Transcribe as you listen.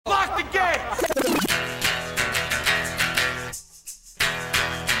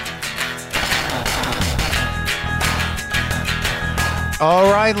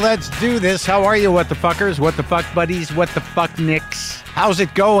All right, let's do this. How are you, what the fuckers? What the fuck buddies? What the fuck nicks? How's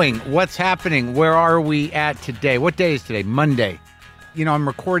it going? What's happening? Where are we at today? What day is today? Monday. You know, I'm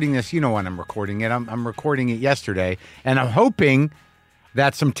recording this. You know when I'm recording it. I'm recording it yesterday, and I'm hoping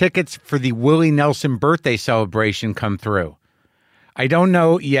that some tickets for the Willie Nelson birthday celebration come through. I don't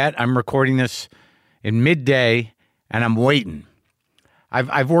know yet. I'm recording this in midday, and I'm waiting.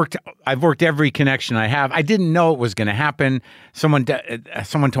 I've worked every connection I have. I didn't know it was going to happen. Someone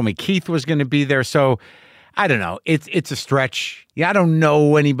told me Keith was going to be there, so I don't know. It's a stretch. Yeah, I don't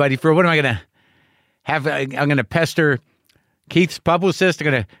know anybody for. What am I going to have? I'm going to pester Keith's publicist.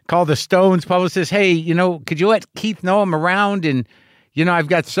 I'm going to call the Stones publicist. Hey, you know, could you let Keith know I'm around? And you know, I've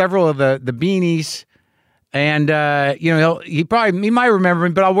got several of the beanies, and you know, he might remember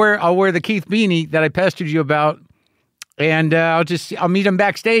me, but I'll wear the Keith beanie that I pestered you about. And I'll meet them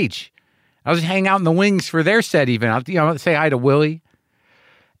backstage. I'll just hang out in the wings for their set even. I'll say hi to Willie.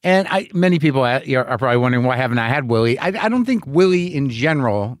 And many people are probably wondering, why haven't I had Willie? I don't think Willie in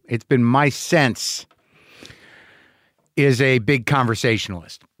general, it's been my sense, is a big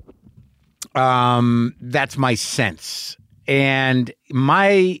conversationalist. That's my sense. And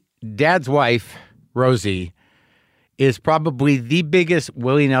my dad's wife, Rosie, is probably the biggest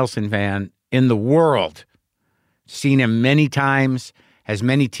Willie Nelson fan in the world. Seen him many times, has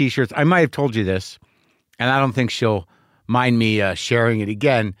many T-shirts. I might have told you this, and I don't think she'll mind me sharing it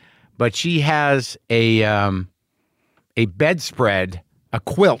again, but she has a bedspread, a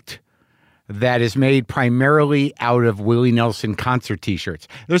quilt, that is made primarily out of Willie Nelson concert T-shirts.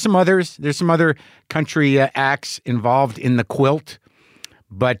 There's some other country acts involved in the quilt,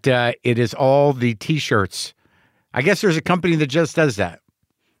 but it is all the T-shirts. I guess there's a company that just does that,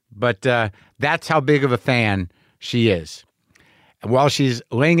 but that's how big of a fan she is. And while she's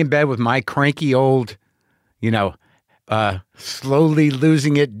laying in bed with my cranky old, slowly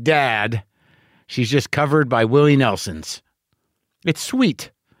losing it dad, she's just covered by Willie Nelson's. It's sweet.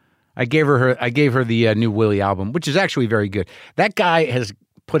 I gave her the new Willie album, which is actually very good. That guy has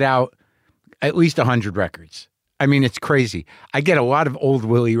put out at least 100 records. I mean, it's crazy. I get a lot of old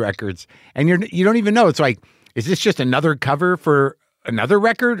Willie records, and you don't even know. It's like, is this just another cover for another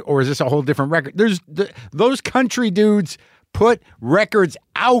record, or is this a whole different record? Those country dudes put records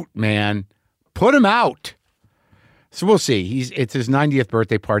out, man. Put them out. So we'll see. It's his 90th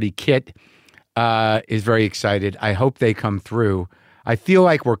birthday party. Kit is very excited. I hope they come through. I feel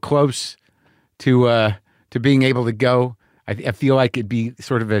like we're close to being able to go. I feel like it'd be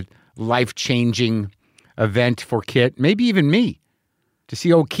sort of a life-changing event for Kit, maybe even me, to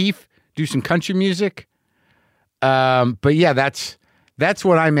see old Keith do some country music. But yeah, that's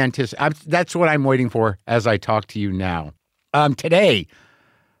what I'm anticipating. That's what I'm waiting for as I talk to you now. Today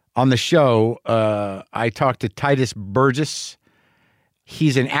on the show, I talked to Tituss Burgess.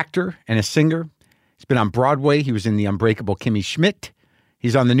 He's an actor and a singer. He's been on Broadway. He was in The Unbreakable Kimmy Schmidt.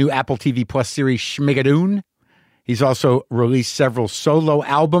 He's on the new Apple TV Plus series Schmigadoon. He's also released several solo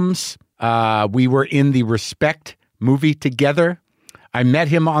albums. We were in the Respect movie together. I met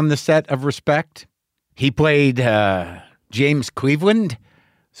him on the set of Respect. He played James Cleveland.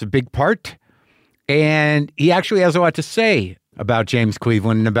 It's a big part. And he actually has a lot to say about James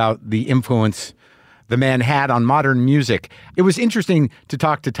Cleveland and about the influence the man had on modern music. It was interesting to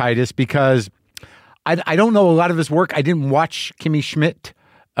talk to Tituss because I don't know a lot of his work. I didn't watch Kimmy Schmidt.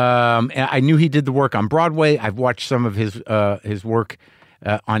 And I knew he did the work on Broadway. I've watched some of his work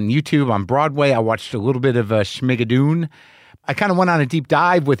on YouTube on Broadway. I watched a little bit of Schmigadoon. I kind of went on a deep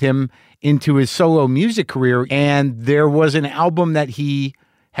dive with him into his solo music career, and there was an album that he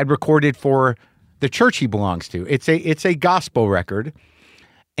had recorded for the church he belongs to. It's a gospel record,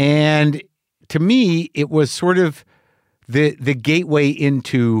 and to me, it was sort of the gateway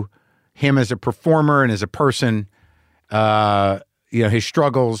into him as a performer and as a person. His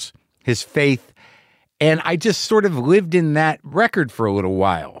struggles, his faith, and I just sort of lived in that record for a little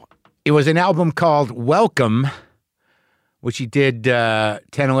while. It was an album called Welcome, which he did 10,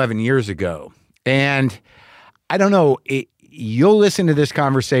 11 years ago. And I don't know, you'll listen to this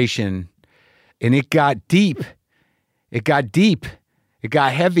conversation, and it got deep. It got deep. It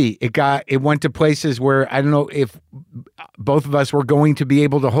got heavy. It went to places where I don't know if both of us were going to be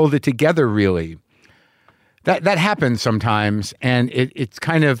able to hold it together, really. That happens sometimes, and it's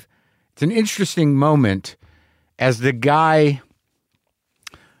an interesting moment as the guy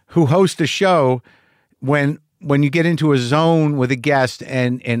who hosts a show when you get into a zone with a guest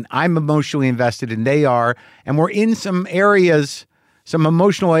and I'm emotionally invested and they are, and we're in some areas, some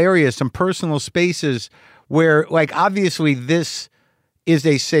emotional areas, some personal spaces where, like, obviously this is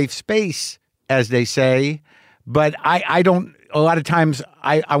a safe space, as they say, but I don't a lot of times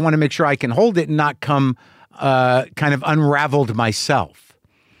I want to make sure I can hold it and not come kind of unraveled myself.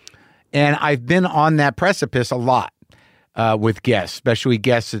 And I've been on that precipice a lot with guests, especially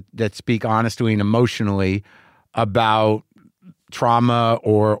guests that speak honestly and emotionally about trauma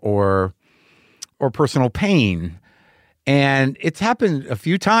or personal pain. And it's happened a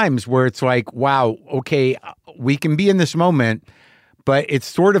few times where it's like, wow, okay, we can be in this moment, but it's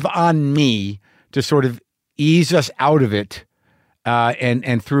sort of on me to sort of ease us out of it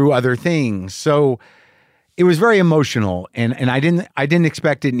and through other things. So it was very emotional, and I didn't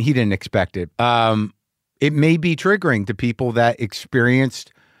expect it, and he didn't expect it. It may be triggering to people that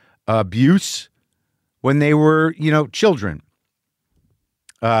experienced abuse when they were, children,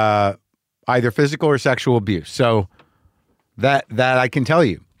 either physical or sexual abuse. So that I can tell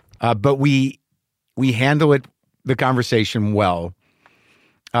you, but we handle the conversation well.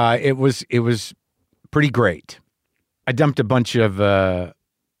 It was pretty great. I dumped a bunch of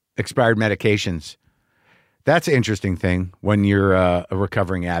expired medications. That's an interesting thing when you're a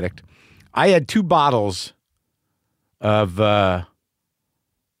recovering addict. I had 2 bottles of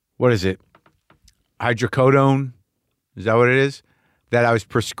what is it? Hydrocodone? Is that what it is? That I was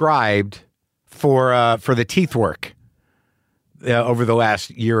prescribed for the teeth work over the last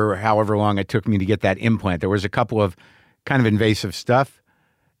year or however long it took me to get that implant. There was a couple of kind of invasive stuff,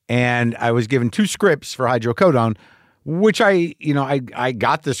 and I was given 2 scripts for hydrocodone, which I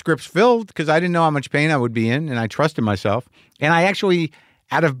got the scripts filled because I didn't know how much pain I would be in, and I trusted myself. And I actually,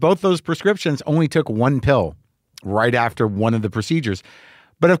 out of both those prescriptions, only took 1 pill right after one of the procedures.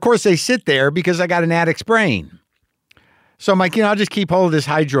 But of course, they sit there because I got an addict's brain. So I'm like, I'll just keep hold of this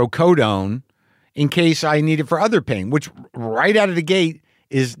hydrocodone in case I need it for other pain, which right out of the gate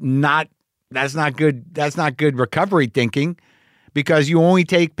is that's not good recovery thinking, because you only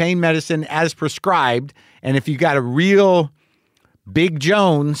take pain medicine as prescribed. And if you got a real Big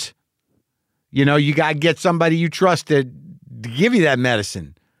Jones, you got to get somebody you trust to give you that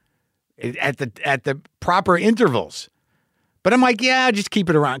medicine at the proper intervals. But I'm like, yeah, just keep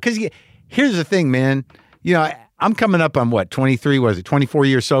it around. Because here's the thing, man. I'm coming up on 23, 24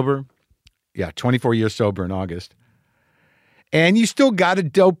 years sober? Yeah, 24 years sober in August. And you still got a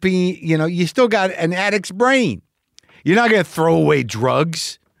dopey, you still got an addict's brain. You're not going to throw away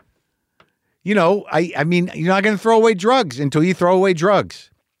drugs. I mean, you're not going to throw away drugs until you throw away drugs.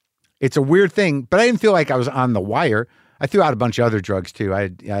 It's a weird thing, but I didn't feel like I was on the wire. I threw out a bunch of other drugs too. I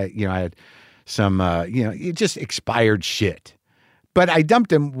had some, just expired shit, but I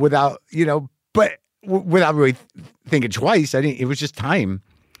dumped them without really thinking twice. It was just time.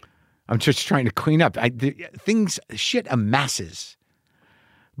 I'm just trying to clean up. Shit amasses.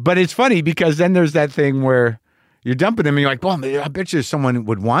 But it's funny because then there's that thing where you're dumping them and you're like, well, I bet you someone who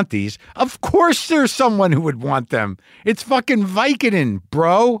would want these. Of course there's someone who would want them. It's fucking Vicodin,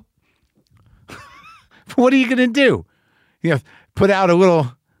 bro. What are you going to do? Put out a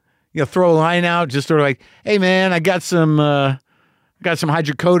little, throw a line out, just sort of like, hey man, I got some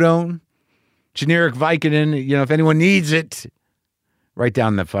hydrocodone, generic Vicodin, if anyone needs it, right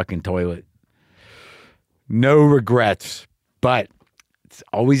down the fucking toilet. No regrets, but it's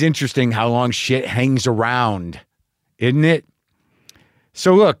always interesting how long shit hangs around, isn't it?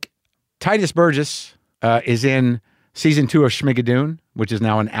 So look, Tituss Burgess is in season 2 of Schmigadoon, which is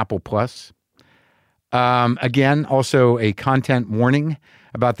now on Apple Plus. Again, also a content warning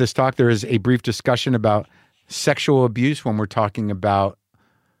about this talk. There is a brief discussion about sexual abuse when we're talking about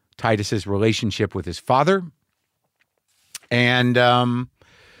Tituss's relationship with his father. And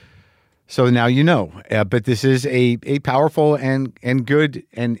so now but this is a powerful and good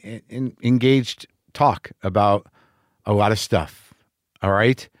and engaged talk about a lot of stuff. All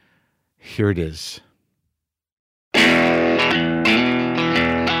right, here it is.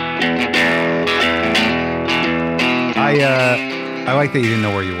 I like that you didn't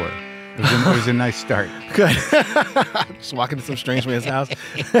know where you were. It was a nice start. Good. Just walking to some strange man's house.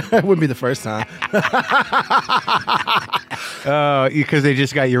 It wouldn't be the first time. Because they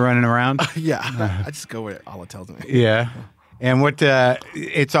just got you running around? Yeah. I just go where Allah tells me. Yeah. And what,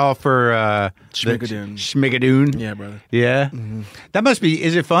 it's all for Schmigadoon. Schmigadoon? Yeah, brother. Yeah? Mm-hmm. That must be,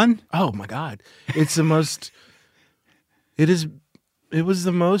 is it fun? Oh my God. It's the most, it was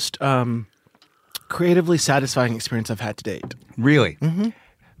the most creatively satisfying experience I've had to date. Really? Mm-hmm.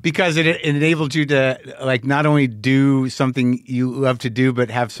 Because it enabled you to not only do something you love to do,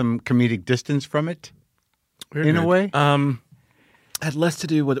 but have some comedic distance from it, in a way. It had less to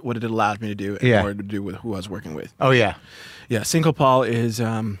do with what it allowed me to do, and more to do with who I was working with. Oh yeah, yeah. Cinco Paul is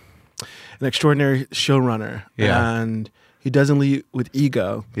an extraordinary showrunner, and he doesn't lead with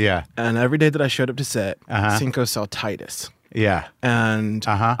ego. Yeah. And every day that I showed up to set, Cinco saw Tituss. Yeah. And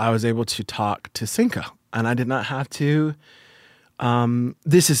Uh-huh. I was able to talk to Cinco, and I did not have to. And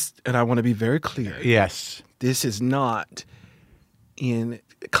I want to be very clear. Yes. This is not in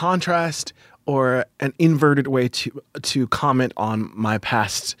contrast or an inverted way to comment on my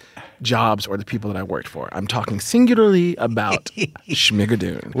past jobs or the people that I worked for. I'm talking singularly about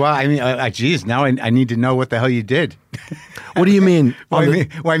Schmigadoon. Well, I mean, geez, now I need to know what the hell you did. What do you mean? I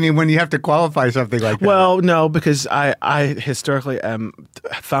mean, when you have to qualify something like that. Well, no, because I historically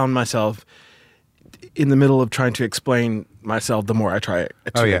found myself in the middle of trying to explain myself the more I try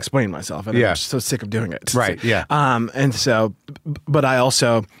to explain myself. And I'm so sick of doing it. Right, yeah. And so, but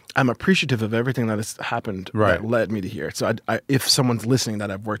I'm appreciative of everything that has happened that led me to here. So if someone's listening that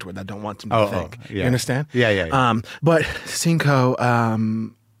I've worked with, I don't want them to think. Yeah. You understand? Yeah. But Cinco, a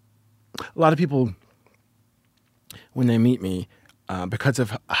lot of people, when they meet me, because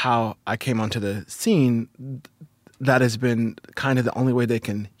of how I came onto the scene, that has been kind of the only way they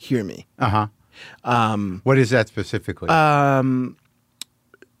can hear me. Uh-huh. What is that specifically? Like,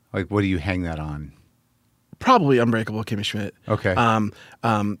 what do you hang that on? Probably Unbreakable Kimmy Schmidt. Okay.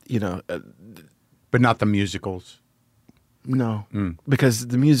 But not the musicals. No, because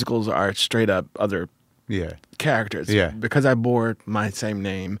the musicals are straight up other characters. Yeah. Because I bore my same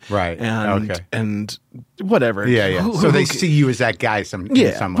name. Right. And whatever. Yeah. So they see you as that guy in some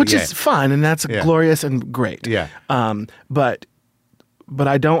way. Which is fine, and that's glorious and great. Yeah. But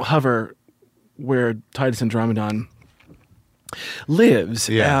I don't hover where Tituss Andromedon lives.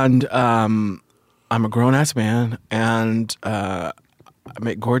 Yeah. And I'm a grown-ass man, and I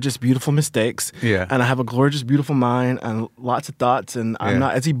make gorgeous, beautiful mistakes. Yeah. And I have a gorgeous, beautiful mind and lots of thoughts, and I'm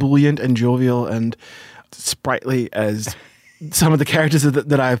not as ebullient and jovial and sprightly as some of the characters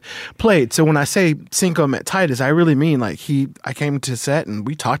that I've played. So when I say Cinco met Tituss, I really mean like I came to set and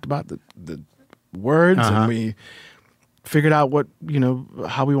we talked about the words and we figured out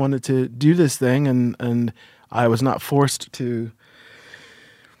how we wanted to do this thing, and I was not forced to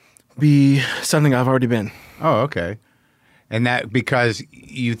be something I've already been. Oh, okay. And that because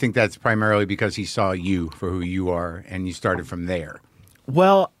you think that's primarily because he saw you for who you are, and you started from there.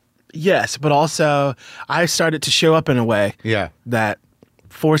 Well, yes, but also I started to show up in a way that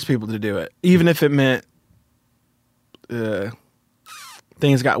forced people to do it, even if it meant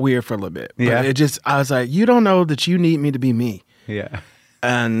things got weird for a little bit. But I was like, you don't know that you need me to be me. Yeah.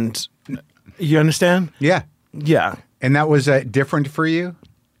 And you understand? Yeah. Yeah. And that was different for you?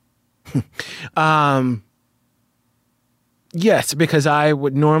 Yes, because I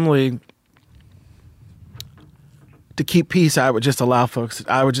would normally, to keep peace, I would just allow folks,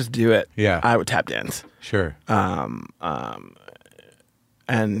 I would just do it. Yeah. I would tap dance. Sure.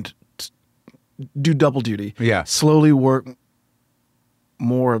 And do double duty. Yeah. Slowly work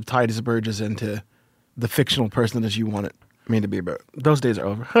more of Tituss Burgess into the fictional person that you wanted me to be, but those days are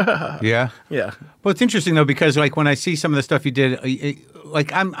over. Yeah? Yeah. Well, it's interesting, though, because, like, when I see some of the stuff you did,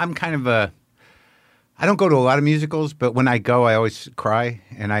 like, I'm kind of I don't go to a lot of musicals, but when I go, I always cry,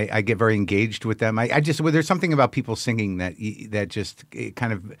 and I get very engaged with them. There's something about people singing that just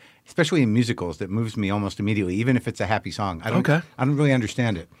kind of, especially in musicals, that moves me almost immediately, even if it's a happy song. I don't really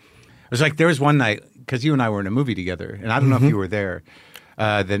understand it. It was like there was one night, because you and I were in a movie together, and I don't know if you were there,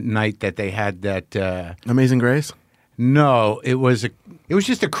 the night that they had that Amazing Grace? No, it was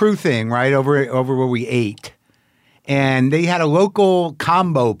just a crew thing, right, over where we ate. And they had a local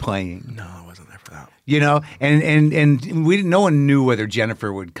combo playing. No, I wasn't there for that. And no one knew whether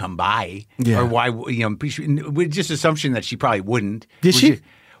Jennifer would come by or why, we just assumption that she probably wouldn't. Did she?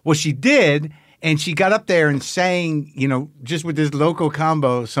 Well, she did. And she got up there and sang, just with this local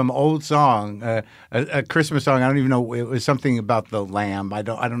combo, some old song, a Christmas song. I don't even know. It was something about the lamb. I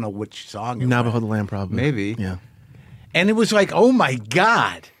don't know which song it Navajo was. the Lamb, probably. Maybe. Yeah. And it was like, oh my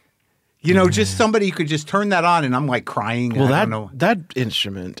God. Just somebody could just turn that on, and I'm like crying. Well, I don't know. that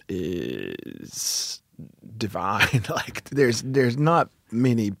instrument is divine. Like there's not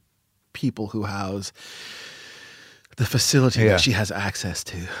many people who house the facility that she has access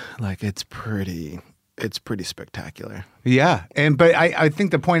to. Like it's pretty spectacular. Yeah. But I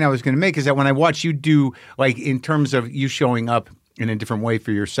think the point I was going to make is that when I watch you do, like, in terms of you showing up in a different way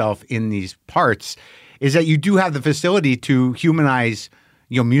for yourself in these parts, is that you do have the facility to humanize,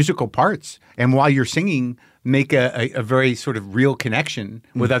 musical parts. And while you're singing, make a very sort of real connection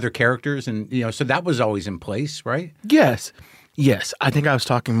with other characters. And, so that was always in place, right? Yes. Yes. I think I was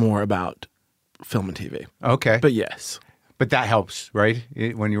talking more about film and TV. Okay. But yes. But that helps, right?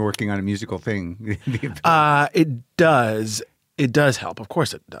 When you're working on a musical thing. It does. It does help. Of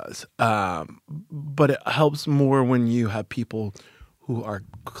course it does. But it helps more when you have people who are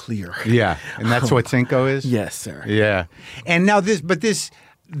clear. Yeah, and that's what Cinco is? Yes, sir. Yeah. And now this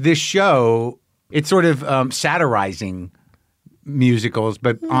show, it's sort of satirizing musicals,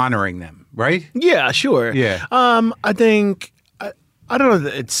 but honoring them, right? Yeah, sure. Yeah. I think I don't know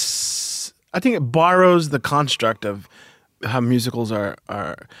that I think it borrows the construct of how musicals are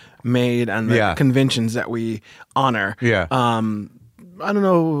made and the conventions that we honor. Yeah. I don't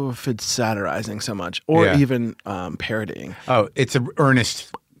know if it's satirizing so much or even parodying. Oh, it's an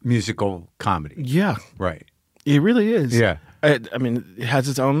earnest musical comedy. Yeah. Right. It really is. Yeah. I mean, it has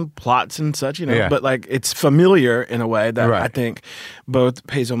its own plots and such, Yeah. but like it's familiar in a way that Right. I think both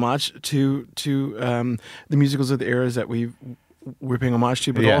pays homage to the musicals of the eras that we're paying homage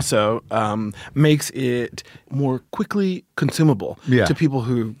to, but also makes it more quickly consumable to people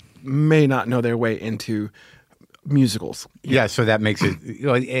who may not know their way into musicals. Yeah, so that makes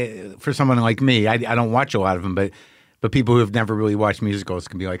it for someone like me. I don't watch a lot of them, but people who have never really watched musicals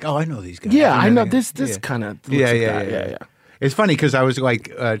can be like, "Oh, I know these guys." Yeah, I know this kind of Yeah. It's funny because I was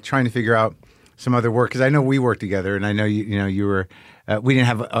like trying to figure out some other work because I know we worked together, and I know you were. We didn't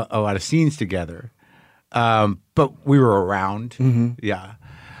have a lot of scenes together, but we were around. Mm-hmm. Yeah.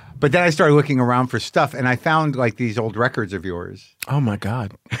 But then I started looking around for stuff, and I found like these old records of yours. Oh my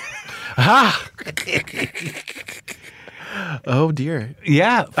God! Ah! Oh dear!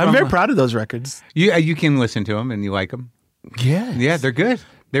 Yeah, I'm very proud of those records. You can listen to them and you like them. Yes. Yeah, they're good.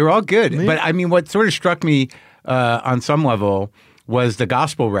 They were all good. But I mean, what sort of struck me on some level was the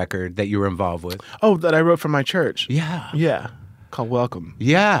gospel record that you were involved with. Oh, that I wrote for my church. Yeah, called Welcome.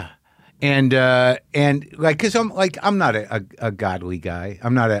 Yeah. And like, cause I'm not a godly guy.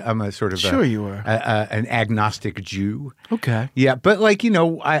 I'm a sort of sure you are an agnostic Jew. Okay. Yeah, but like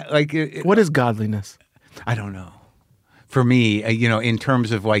what is godliness? I don't know. For me, in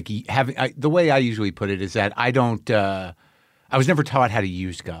terms of like having the way I usually put it is that I don't. I was never taught how to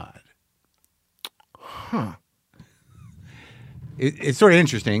use God. Huh. It's sort of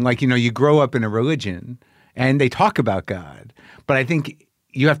interesting. Like you grow up in a religion and they talk about God, but I think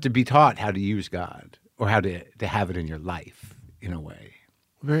you have to be taught how to use God or how to have it in your life in a way.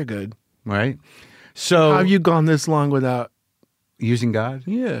 Very good. Right? So how have you gone this long without using God?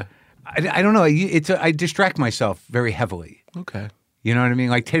 Yeah. I don't know. I distract myself very heavily. Okay. You know what I mean?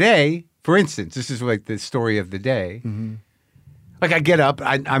 Like today, for instance, this is like the story of the day. Mm-hmm. Like I get up,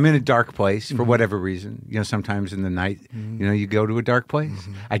 I'm in a dark place for whatever reason. Sometimes in the night, you go to a dark place.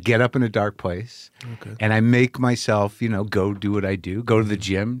 Mm-hmm. I get up in a dark place, and I make myself, go do what I do. Go to the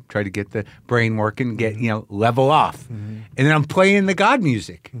gym, try to get the brain working, get level off, and then I'm playing the God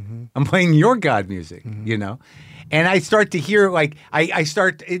music. I'm playing your God music, and I start to hear like I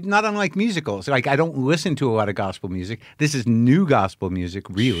start not unlike musicals. Like I don't listen to a lot of gospel music. This is new gospel music,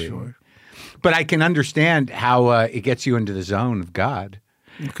 really. Sure. But I can understand how it gets you into the zone of God.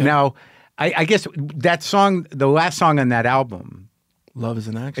 Okay. Now, I guess that song, the last song on that album, Love is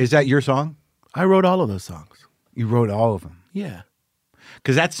an Action. Is that your song? I wrote all of those songs. You wrote all of them? Yeah.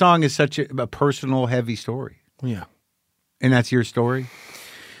 Because that song is such a personal, heavy story. Yeah. And that's your story?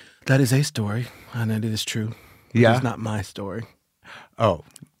 That is a story, and it is true. Yeah. It's not my story. Oh.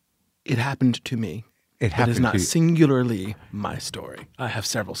 It happened to me. It happened is not to you. Singularly my story. I have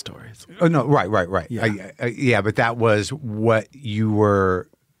several stories. Oh, no, right. Yeah. Yeah, but that was what your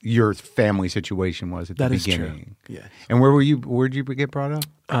family situation was at the beginning. That is true, yes. And where'd you get brought up?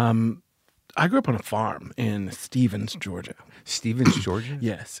 I grew up on a farm in Stevens, Georgia. Stevens, Georgia?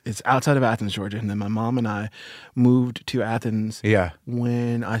 Yes. It's outside of Athens, Georgia. And then my mom and I moved to Athens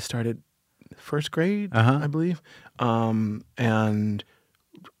when I started first grade, I believe, and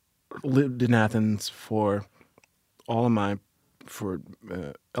lived in Athens for all of for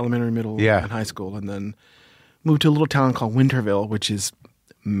elementary, middle, and high school, and then moved to a little town called Winterville, which is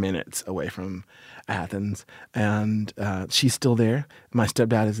minutes away from Athens. And she's still there. My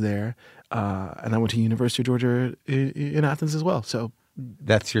stepdad is there. And I went to University of Georgia in Athens as well. So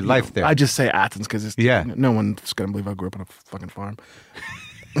that's your life there. I just say Athens because no one's going to believe I grew up on a fucking farm.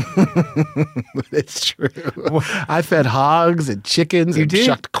 It's true. I fed hogs and chickens and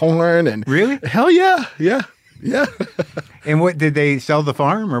shucked corn and really? Hell yeah. And what did they sell the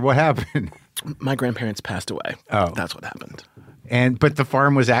farm or what happened? My grandparents passed away. Oh, that's what happened. But the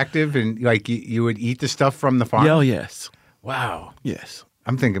farm was active and like you would eat the stuff from the farm? Oh, yes. Wow. Yes.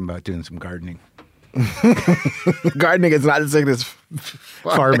 I'm thinking about doing some gardening. Gardening is not the same as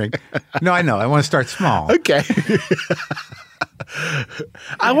farming. No, I know. I want to start small. Okay.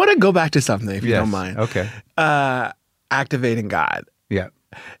 I want to go back to something, if you don't mind. Okay. Activating God. Yeah.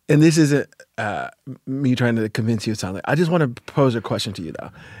 And this isn't me trying to convince you of something. I just want to pose a question to you,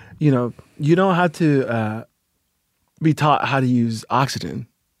 though. You don't have to be taught how to use oxygen.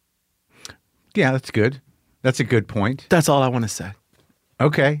 Yeah, that's good. That's a good point. That's all I want to say.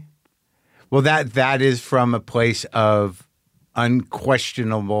 Okay. Well, that is from a place of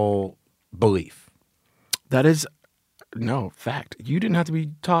unquestionable belief. That is no fact. You didn't have to be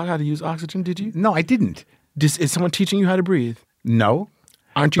taught how to use oxygen, did you? No, I didn't. Is someone teaching you how to breathe? No.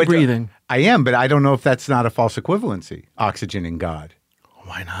 Aren't you breathing? I am, but I don't know if that's not a false equivalency, oxygen and God.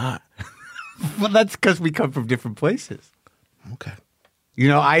 Why not? Well, that's because we come from different places. Okay. You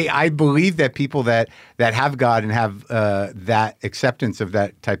know, I believe that people that have God and have that acceptance of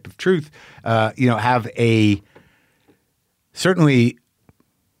that type of truth, have certainly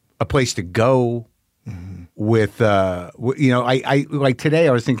a place to go with, I like today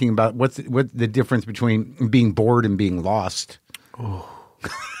I was thinking about what's the difference between being bored and being lost. Oh.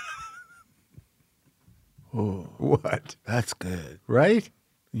 Oh. What? That's good. Right?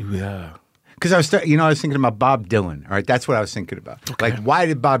 Yeah. Because I was thinking about Bob Dylan. All right, that's what I was thinking about. Okay. Like, why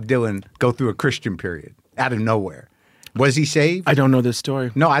did Bob Dylan go through a Christian period out of nowhere? Was he saved? I don't know this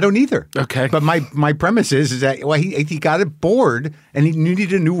story. No, I don't either. Okay. But my premise is that he got it bored and he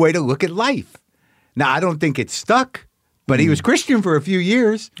needed a new way to look at life. Now, I don't think it stuck, but he was Christian for a few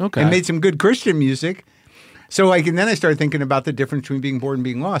years and made some good Christian music. So and then I started thinking about the difference between being bored and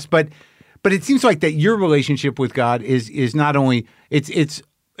being lost. But it seems like that your relationship with God is not only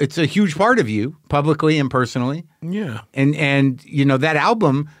it's a huge part of you, publicly and personally. Yeah. And that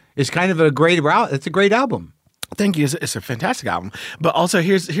album is kind of it's a great album. Thank you. It's a fantastic album. But also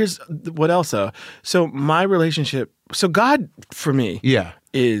here's what else though. So my relationship, so God for me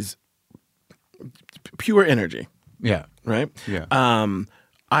is pure energy. Yeah. Right? Yeah.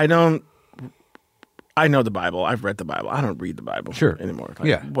 I know the Bible. I've read the Bible. I don't read the Bible anymore.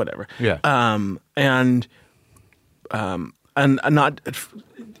 Like, whatever. Yeah. And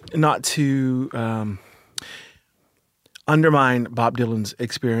not to undermine Bob Dylan's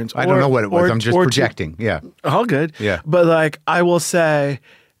experience. I don't know what it was. I'm just projecting. Yeah. All good. Yeah. But like I will say,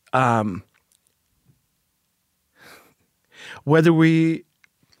 whether we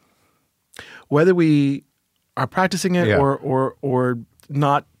are practicing it or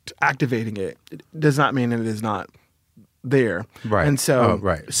not activating it, it does not mean it is not there. Right. And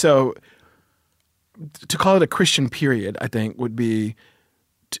so so to call it a Christian period, I think would be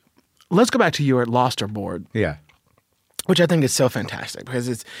let's go back to your lost or bored. Yeah. Which I think is so fantastic because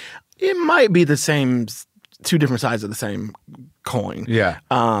it might be the same two different sides of the same coin. Yeah.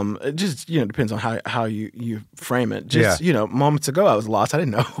 It just depends on how you frame it. Just moments ago I was lost. I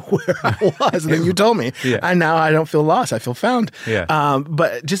didn't know where I was, and then you told me, and now I don't feel lost. I feel found. Yeah.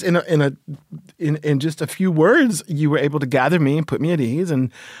 But just in just a few words, you were able to gather me and put me at ease,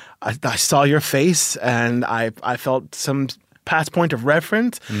 and I saw your face, and I felt some past point of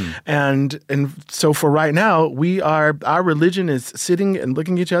reference, and so for right now, our religion is sitting and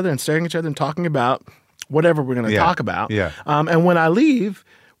looking at each other and staring at each other and talking about whatever we're going to talk about. Yeah. And when I leave,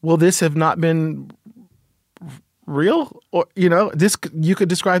 will this have not been real? Or this you could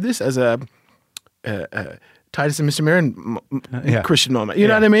describe this as a Tituss and Mr. Marin Christian moment. You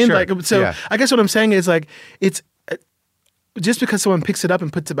know what I mean? Sure. Like so. I guess what I'm saying is like it's just because someone picks it up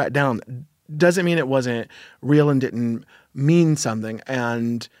and puts it back down doesn't mean it wasn't real and didn't mean something.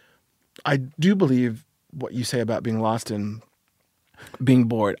 And I do believe what you say about being lost and being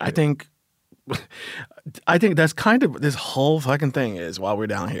bored. I think that's kind of this whole fucking thing is while we're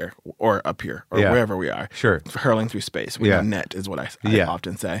down here or up here or wherever we are, hurling through space. We know net is what I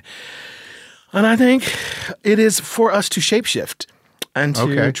often say. And I think it is for us to shapeshift and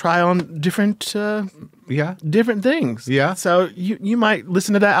to try on different different things. Yeah. So you might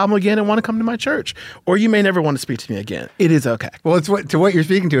listen to that album again and want to come to my church, or you may never want to speak to me again. It is okay. Well, to what you're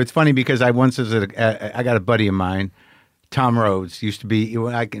speaking to. It's funny because I once was I got a buddy of mine, Tom Rhodes, used to be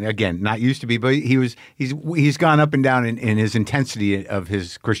again not used to be, but he's gone up and down in his intensity of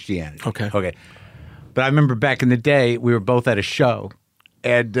his Christianity. Okay. But I remember back in the day, we were both at a show,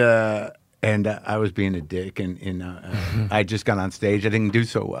 and I was being a dick, and I just got on stage. I didn't do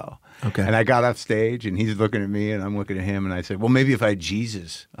so well. Okay. And I got off stage, and he's looking at me, and I'm looking at him, and I said, well, maybe if I had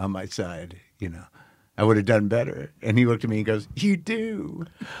Jesus on my side, I would have done better. And he looked at me and goes, you do.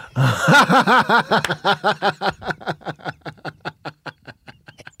 Well,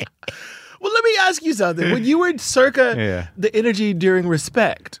 let me ask you something. When you were circa the energy during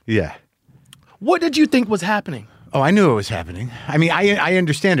Respect, what did you think was happening? Oh, I knew it was happening. I mean, I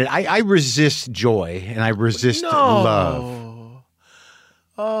understand it. I resist joy and I resist love.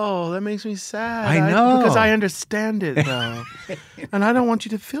 Oh, that makes me sad. I know. Because I understand it, though. And I don't want you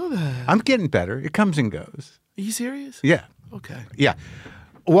to feel that. I'm getting better. It comes and goes. Are you serious? Yeah. Okay. Yeah.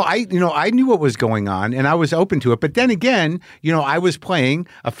 Well, I knew what was going on, and I was open to it. But then again, I was playing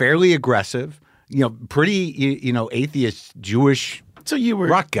a fairly aggressive, pretty, atheist Jewish So you were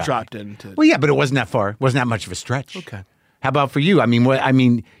rock guy. dropped into. Well, yeah, but it wasn't that far. It wasn't that much of a stretch. Okay. How about for you? I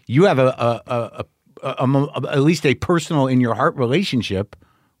mean, you have at least a personal in your heart relationship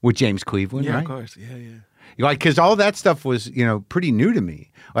with James Cleveland, Yeah, right? of course. Yeah. Because all that stuff was, pretty new to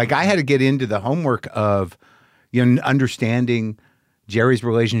me. Like I had to get into the homework of, understanding Jerry's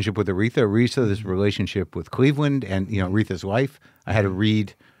relationship with Aretha, this relationship with Cleveland, and Aretha's life. I had to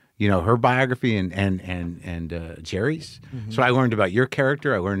read, her biography and Jerry's. Mm-hmm. So I learned about your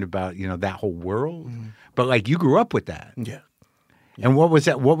character. I learned about that whole world. Mm-hmm. But like you grew up with that. Yeah. And what was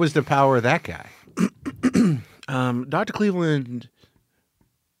that? What was the power of that guy? Dr. Cleveland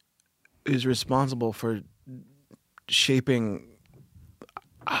is responsible for shaping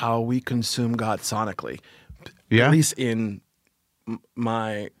how we consume God sonically. Yeah. At least in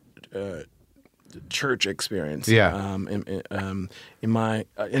my church experience. Yeah. In my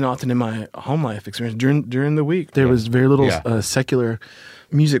and often in my home life experience during the week, there was very little secular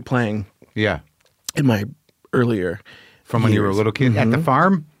music playing. Yeah. In my earlier From when you were a little kid at the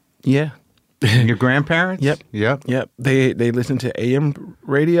farm? Yeah. Your grandparents? Yep. They listened to AM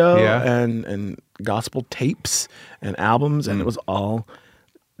radio Yeah. and gospel tapes and albums, and it was all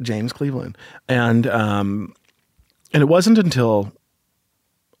James Cleveland. And it wasn't until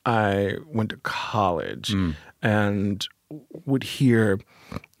I went to college and would hear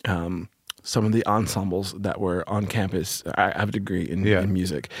some of the ensembles that were on campus. I have a degree in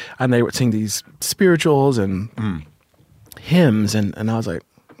music, and they would sing these spirituals and hymns, and I was like,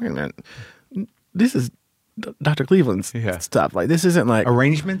 wait a minute, this is Dr. Cleveland's stuff. Like, this isn't like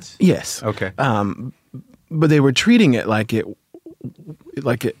arrangements. Yes. Okay. But they were treating it like it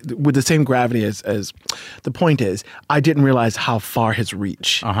with the same gravity as the point is, I didn't realize how far his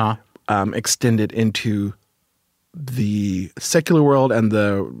reach extended into the secular world and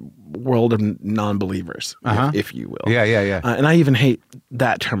the world of non-believers, if you will. Yeah. And I even hate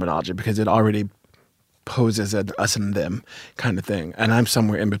that terminology because it already poses an us and them kind of thing, and I'm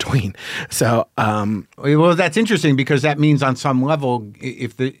somewhere in between. So, well, that's interesting because that means on some level,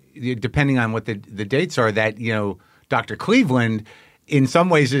 if depending on what the dates are, that Dr. Cleveland, in some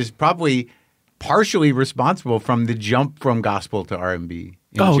ways, is probably partially responsible from the jump from gospel to R&B.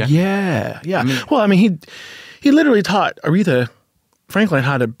 Yeah. I mean, he literally taught Aretha Franklin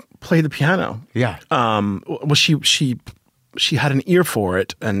how to play the piano. Yeah. Well, she had an ear for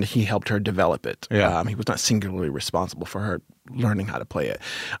it, and he helped her develop it. Yeah. He was not singularly responsible for her learning how to play it,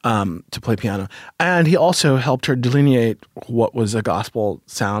 to play piano. And he also helped her delineate what was a gospel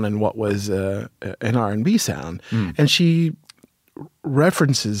sound and what was an R&B sound. And she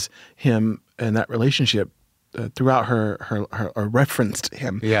references him and that relationship throughout her or referenced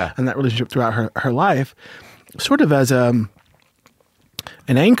him and that relationship throughout her life, sort of as an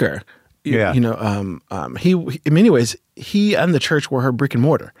anchor. Yeah. He in many ways, he and the church were her brick and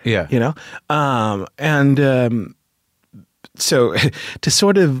mortar. Yeah. So to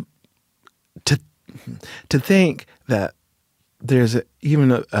sort of to think that there's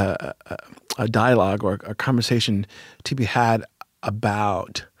even a dialogue or a conversation to be had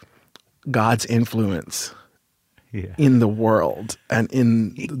about God's influence in the world and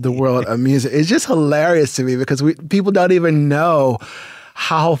in the world of music is just hilarious to me because people don't even know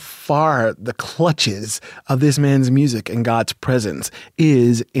how far the clutches of this man's music and God's presence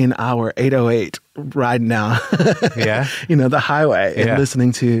is in our 808 riding down, the highway and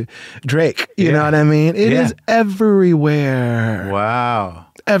listening to Drake. You know what I mean? It is everywhere. Wow.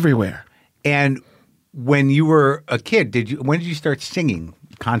 Everywhere. And when you were a kid, when did you start singing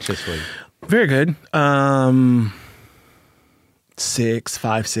consciously? Very good. 5,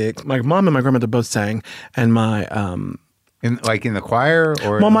 6. My mom and my grandmother both sang, and my in the choir,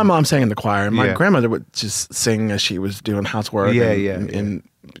 or well, my mom sang in the choir, and my grandmother would just sing as she was doing housework, and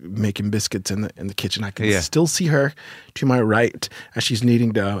making biscuits in the kitchen. I can still see her to my right as she's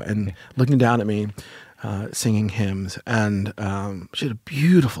kneading dough and looking down at me, singing hymns, and she had a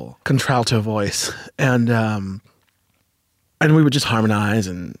beautiful contralto voice, and we would just harmonize,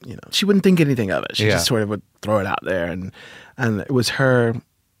 and she wouldn't think anything of it. She just sort of would throw it out there, and it was her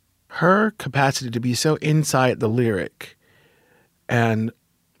capacity to be so inside the lyric and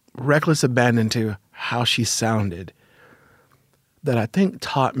reckless abandon to how she sounded that I think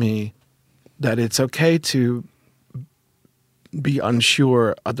taught me that it's okay to be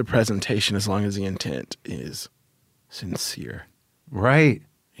unsure of the presentation as long as the intent is sincere. Right.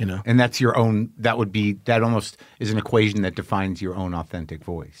 And that's your own, that almost is an equation that defines your own authentic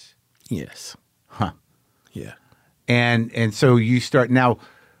voice. Yes. Huh. Yeah. And so you start now,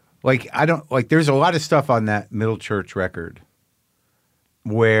 like, I don't, like, there's a lot of stuff on that Middle Church record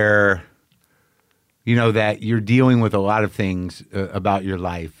where, you know, that you're dealing with a lot of things about your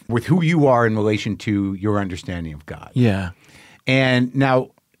life, with who you are in relation to your understanding of God. Yeah. And now,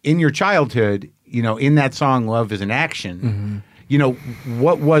 in your childhood, you know, in that song, Love is an Action, you know,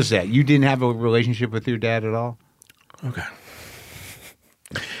 what was that? You didn't have a relationship with your dad at all? Okay.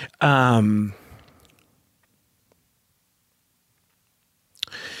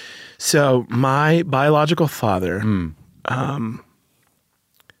 So my biological father,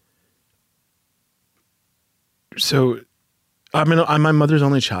 so I'm my mother's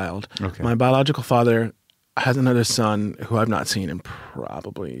only child. Okay. My biological father has another son who I've not seen in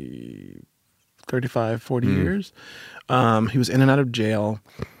probably 35, 40 years. He was in and out of jail.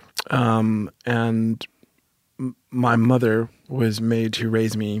 And my mother was made to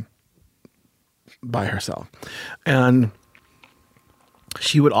raise me by herself. And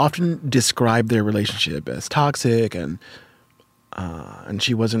she would often describe their relationship as toxic, and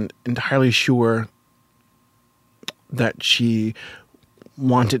she wasn't entirely sure that she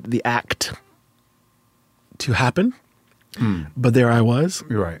wanted the act to happen. But there I was.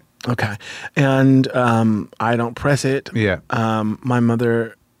 You're right. Okay. And I don't press it. Yeah. My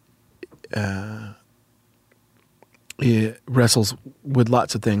mother wrestles with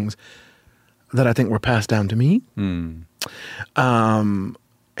lots of things that I think were passed down to me.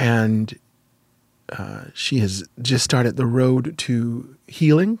 And she has just started the road to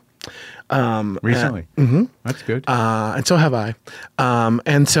healing. Recently. That's good. And so have I.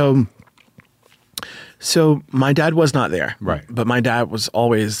 And so my dad was not there. Right. But my dad was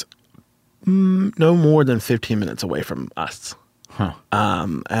always no more than 15 minutes away from us. Huh.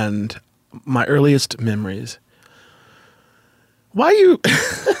 And my earliest memories. Why you?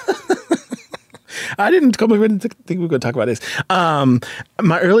 I didn't come over and think we were going to talk about this.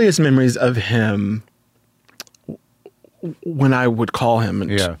 My earliest memories of him, when I would call him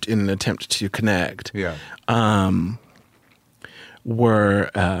in an attempt to connect,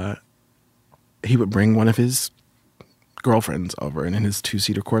 were he would bring one of his girlfriends over in his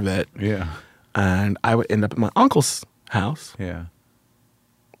 2-seater Corvette. Yeah. And I would end up at my uncle's house. Yeah.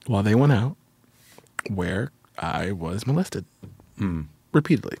 While they went out, where I was molested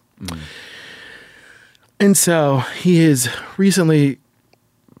repeatedly. And so he has recently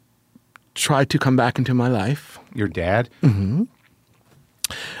tried to come back into my life. Your dad? And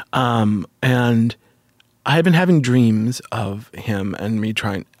I have been having dreams of him and me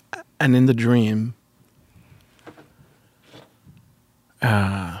trying, and in the dream,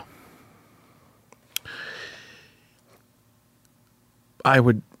 I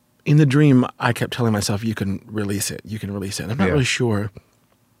kept telling myself, you can release it. You can release it. And I'm not really sure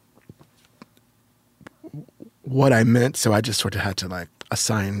what I meant, so I just sort of had to like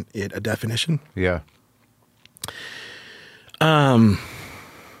assign it a definition. Yeah. And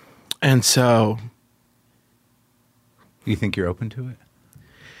so. You think you're open to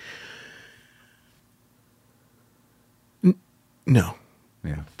it? No.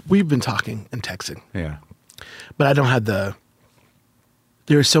 Yeah. We've been talking and texting. Yeah. But I don't have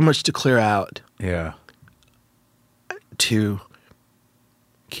there's so much to clear out. Yeah. To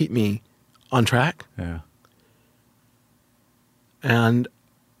keep me on track. Yeah. And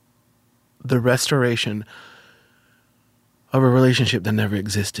the restoration of a relationship that never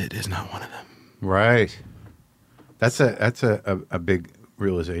existed is not one of them. Right. That's a big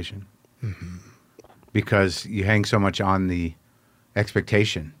realization. Because you hang so much on the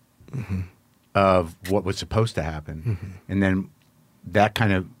expectation of what was supposed to happen. And then that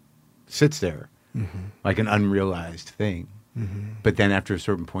kind of sits there like an unrealized thing. But then after a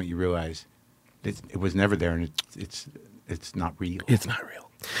certain point you realize it was never there, and it's not real. It's not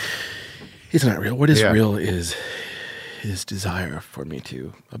real. It's not real. What is real is his desire for me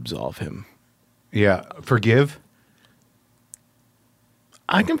to absolve him. Yeah. Forgive?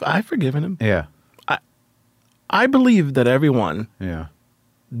 I've forgiven him. Yeah. I believe that everyone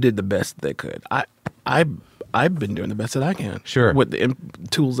did the best they could. I've been doing the best that I can. Sure. With the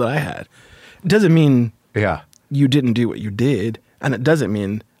tools that I had. It doesn't mean you didn't do what you did, and it doesn't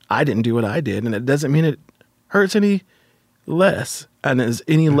mean I didn't do what I did, and it doesn't mean it hurts any less and is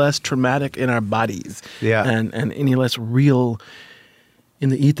any less traumatic in our bodies. Yeah. And any less real in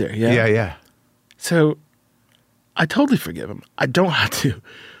the ether. Yeah. Yeah, yeah. So I totally forgive him. I don't have to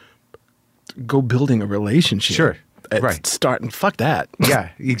go building a relationship. Sure. Right. Starting. Fuck that. Yeah,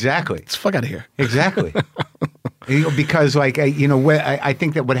 exactly. Let's fuck out of here. Exactly. Because, like, I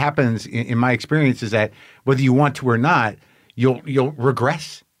think that what happens in my experience is that whether you want to or not, you'll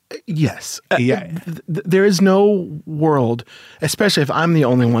regress Yes. Yeah. There is no world, especially if I'm the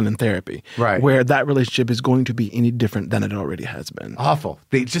only one in therapy, Right. where that relationship is going to be any different than it already has been. Awful.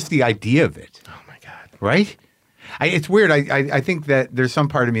 Just the idea of it. Oh, my God. Right? It's weird. I think that there's some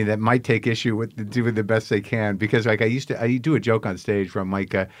part of me that might take issue with doing the best they can, because like I do a joke on stage where I'm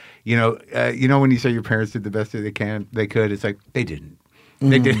like, when you say your parents did the best they could, it's like they didn't.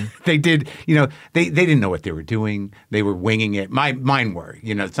 They did, they didn't know what they were doing. They were winging it. Mine were,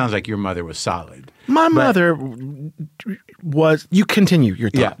 it sounds like your mother was solid. My mother was, you continue your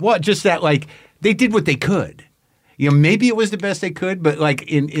thought. Yeah. Well, just that, like, they did what they could. Maybe it was the best they could, but like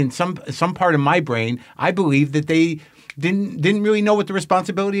in some part of my brain, I believe that they didn't really know what the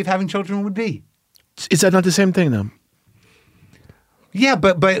responsibility of having children would be. Is that not the same thing though? Yeah,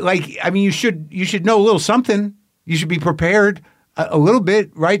 but like, I mean, you should know a little something. You should be prepared a little bit,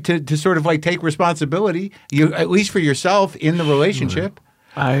 right, to sort of like take responsibility, at least for yourself in the relationship.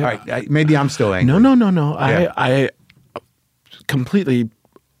 All right, maybe I'm still angry. No. Yeah. I completely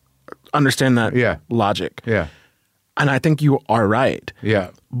understand that logic. Yeah. And I think you are right.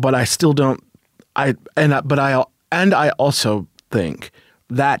 Yeah. But I still don't. I also think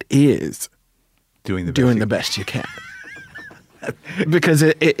that is doing the best you can. Because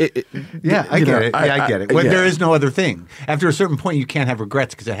I get it. Yeah, I get it. Well, there is no other thing. After a certain point, you can't have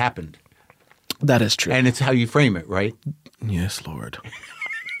regrets because it happened. That is true. And it's how you frame it, right? Yes, Lord.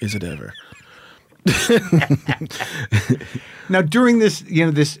 Is it ever? Now, during this,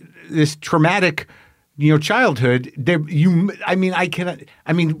 this traumatic, childhood,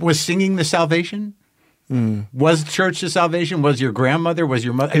 was singing the salvation? Was church the salvation? Was your grandmother? Was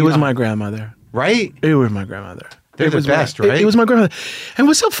your mother? It was my grandmother. Right? It was my grandmother. They're the best, right? It was my grandmother. And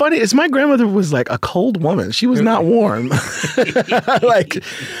what's so funny is my grandmother was like a cold woman. She was not warm. But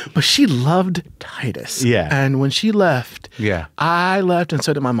she loved Tituss. Yeah. And when she left, yeah, I left, and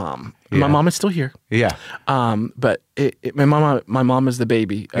so did my mom. Yeah. My mom is still here. Yeah. But my mom is the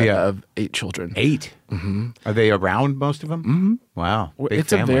baby of 8 children. 8? Mm-hmm. Are they around, most of them? Mm-hmm. Wow.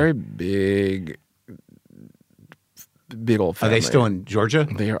 It's family. a very big old family. Are they still in Georgia?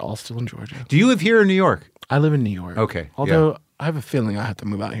 They are all still in Georgia. Do you live here in New York? I live in New York. Okay. Although I have a feeling I have to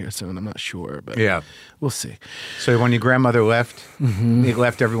move out here soon. I'm not sure, but we'll see. So when your grandmother left, it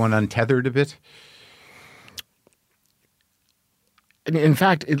left everyone untethered a bit? In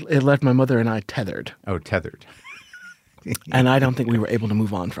fact, it left my mother and I tethered. Oh, tethered. And I don't think we were able to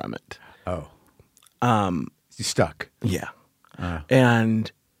move on from it. Oh. You stuck. Yeah. And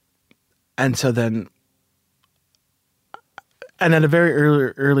so then, and at a very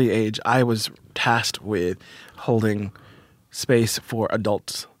early age, I was tasked with holding space for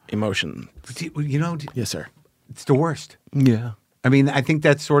adults' emotion. Yes, sir. It's the worst. Yeah. I mean, I think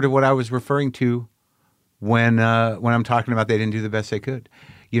that's sort of what I was referring to when I'm talking about they didn't do the best they could.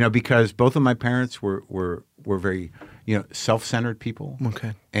 Because both of my parents were very, self-centered people.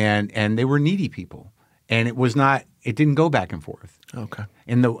 Okay. And they were needy people. And it didn't go back and forth. Okay.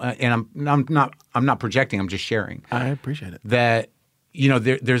 And I'm not projecting, I'm just sharing. I appreciate it. That,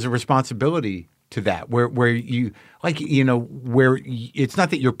 there's a responsibility to that where you, where it's not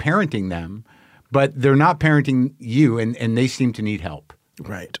that you're parenting them, but they're not parenting you and they seem to need help.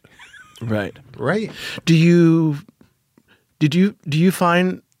 Right. Right. Right. Do you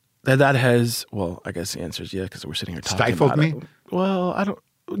find that has, well, I guess the answer is yeah, because we're sitting here talking stifled about me? it. Well, I don't,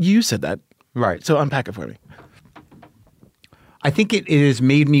 you said that. Right. So unpack it for me. I think it has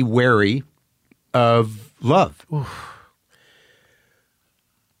made me wary of love. Oof.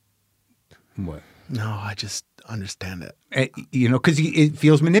 What? No, I just understand it. Because it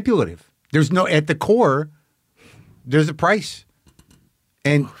feels manipulative. There's at the core, there's a price.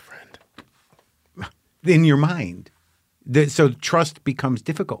 And friend. in your mind. So trust becomes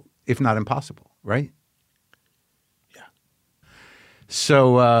difficult, if not impossible, right? Yeah.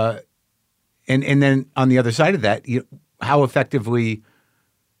 So, and then on the other side of that, how effectively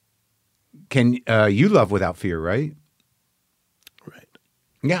can you love without fear, right? Right.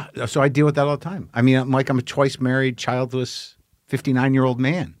 Yeah. So I deal with that all the time. I mean, I'm a twice married, childless, 59-year-old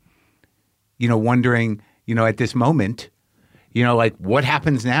man, wondering, at this moment, what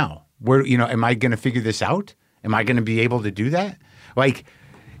happens now? Where, am I going to figure this out? Am I going to be able to do that?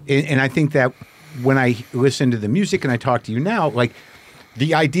 And I think that when I listen to the music and I talk to you now,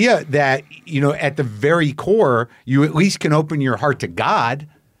 the idea that, at the very core, you at least can open your heart to God.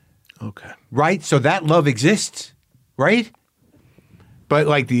 Okay. Right? So that love exists, right? But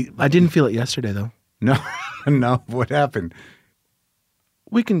I didn't feel it yesterday, though. No, no. What happened?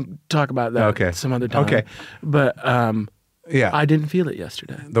 We can talk about that some other time. Okay. But yeah, I didn't feel it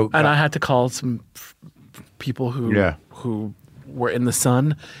yesterday. And I had to call some people who were in the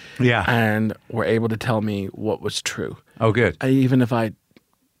sun. Yeah. And were able to tell me what was true. Oh, good. Even if I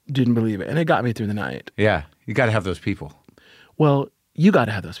didn't believe it. And it got me through the night. Yeah. You got to have those people. Well, you got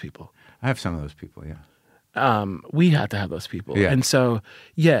to have those people. I have some of those people, yeah. We have to have those people. Yeah. And so,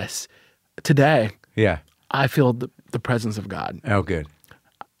 yes, today Yeah. I feel the presence of God. Oh, good.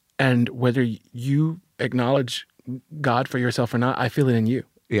 And whether you acknowledge God for yourself or not, I feel it in you.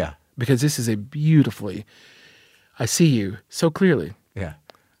 Yeah. Because this is I see you so clearly. Yeah.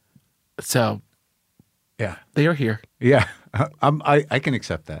 So Yeah. they are here. Yeah. I can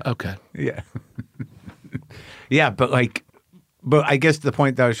accept that. Okay. Yeah. Yeah, but I guess the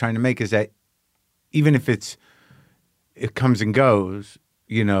point that I was trying to make is that even if it comes and goes,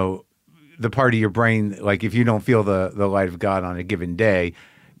 you know, the part of your brain, like if you don't feel the light of God on a given day,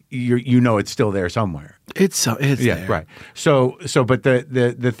 you know it's still there somewhere. It's there. Right. So but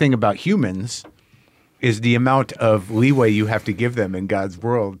the thing about humans is the amount of leeway you have to give them in God's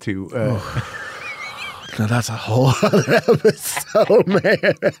world to No, that's a whole other episode, man.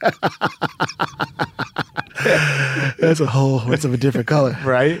 That's of a different color.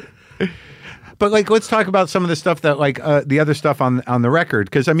 Right? But let's talk about some of the stuff that the other stuff on the record,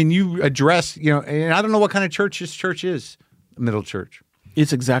 because I mean you address, you know, and I don't know what kind of church this church is, middle church.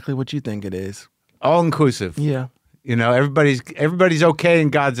 It's exactly what you think it is. All inclusive. Yeah. You know, everybody's okay in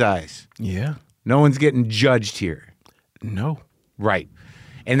God's eyes. Yeah. No one's getting judged here. No. Right.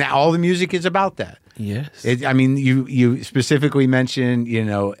 And all the music is about that. Yes. I mean, you specifically mentioned, you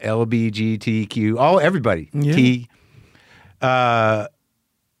know, LBGTQ, everybody. Yeah. T.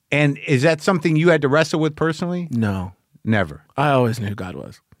 And is that something you had to wrestle with personally? No. Never. I always knew who God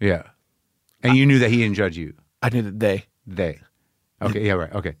was. Yeah. And you knew that he didn't judge you. I knew that They. Okay. Yeah.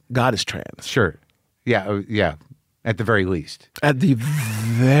 Right. Okay. God is trans. Sure. Yeah. Yeah. At the very least. At the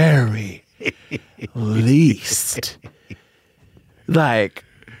very least. Like,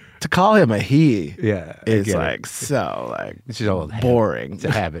 to call him a he is like so it's just all boring. It's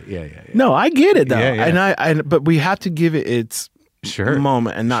a habit. Yeah. No, I get it though. Yeah. And but we have to give it its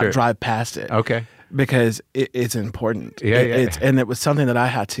moment and not drive past it. Okay. Because it's important. Yeah. And it was something that I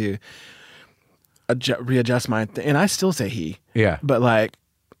had to readjust and I still say he. Yeah. But like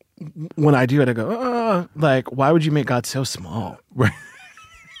when I do it, I go, like, why would you make God so small? Right.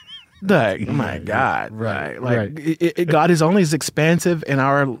 Like, oh my God. Right. Like, God is only as expansive in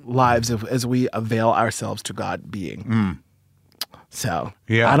our lives as we avail ourselves to God being. Mm. So,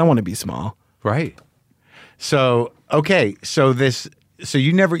 yeah. I don't want to be small. Right. So, okay. So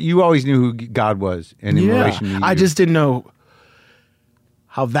you always knew who God was in relation to you. I just didn't know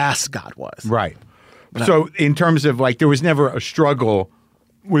how vast God was. Right. So in terms of there was never a struggle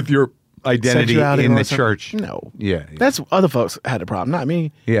with your identity in the church. No. Yeah. That's other folks had a problem, not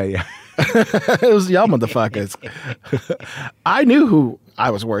me. Yeah. It was y'all motherfuckers. I knew who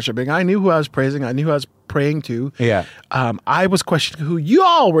I was worshiping. I knew who I was praising. I knew who I was praying to. Yeah. I was questioning who you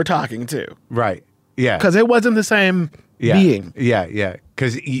all were talking to. Right. Yeah. Because it wasn't the same being. Yeah.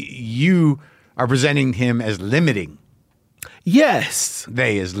 Because you are presenting him as limiting. Yes.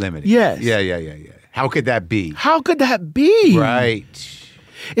 They as limiting. Yes. Yeah. How could that be? How could that be? Right.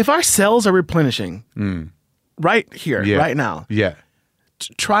 If our cells are replenishing right here, right now. Yeah.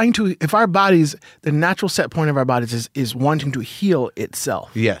 If our bodies, the natural set point of our bodies is wanting to heal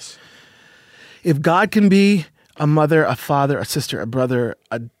itself. Yes. If God can be a mother, a father, a sister, a brother,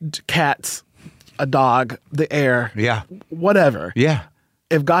 cats, a dog, the air, whatever. Yeah.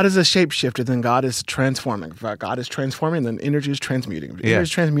 If God is a shapeshifter, then God is transforming. If God is transforming, then energy is transmuting. If energy is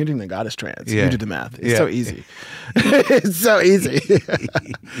transmuting, then God is trans. You do the math. It's so easy. It's so easy.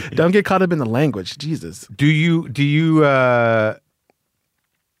 Don't get caught up in the language. Jesus. Do you are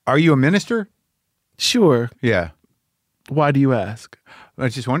you a minister? Sure. Yeah. Why do you ask? I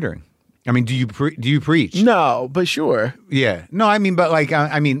was just wondering. I mean, do you preach? No, but sure. Yeah. No, I mean, but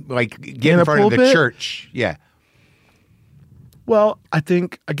get in front of the church. Yeah. Well, I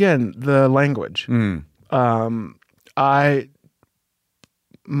think, again, the language. My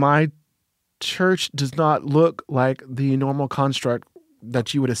church does not look like the normal construct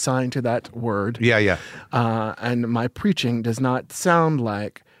that you would assign to that word. Yeah. And my preaching does not sound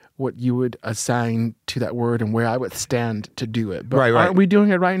like what you would assign to that word and where I would stand to do it. But aren't we doing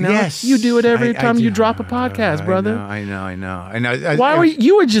it right now? Yes. You do it every time you drop a podcast, brother. I know. Why were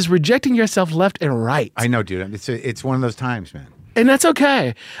you were just rejecting yourself left and right. I know, dude. It's one of those times, man. And that's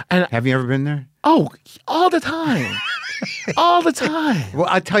okay. And have you ever been there? Oh, all the time. All the time. Well,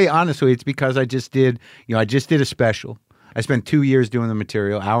 I'll tell you honestly, it's because I just did a special. I spent 2 years doing the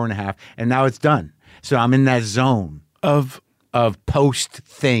material, hour and a half, and now it's done. So I'm in that zone of post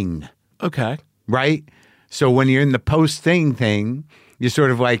thing. Okay. Right? So when you're in the post thing, you're sort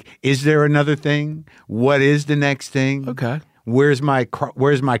of like, is there another thing? What is the next thing? Okay. Where's my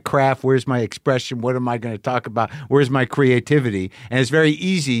craft? Where's my expression? What am I going to talk about? Where's my creativity? And it's very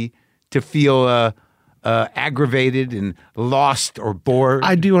easy to feel aggravated and lost or bored.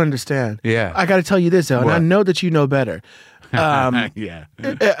 I do understand. Yeah. I got to tell you this, though, and I know that you know better. Yeah.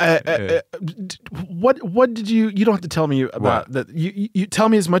 What did you don't have to tell me about that. You tell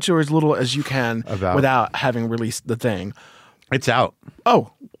me as much or as little as you can without having released the thing. It's out.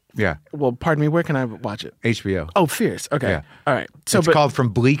 Oh. Yeah. Well, pardon me, where can I watch it? HBO. Oh, fierce. Okay. Yeah. All right. So it's called From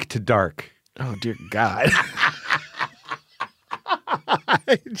Bleak to Dark. Oh, dear God.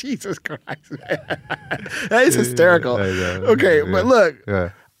 Jesus Christ. That is hysterical. Okay, but look,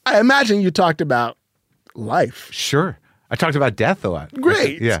 I imagine you talked about life. Sure. I talked about death a lot.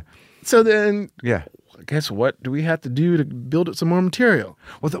 Great. Yeah. So then, yeah. Guess what do we have to do to build up some more material?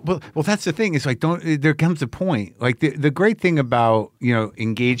 Well, that's the thing. It's like, there comes a point. Like the great thing about,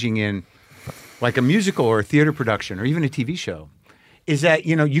 engaging in like a musical or a theater production or even a TV show is that,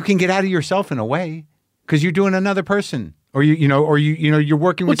 you can get out of yourself in a way because you're doing another person or you're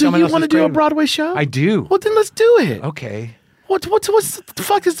working with someone else. Do you want to do a Broadway show? I do. Well, then let's do it. Okay. What's the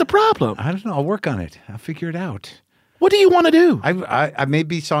fuck is the problem? I don't know. I'll work on it. I'll figure it out. What do you want to do? I may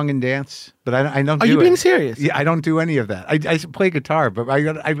be song and dance, but I don't do it. Are you being serious? Yeah, I don't do any of that. I play guitar, but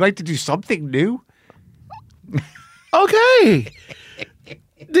I'd like to do something new. Okay.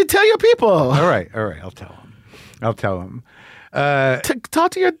 Then tell your people. All right. I'll tell them.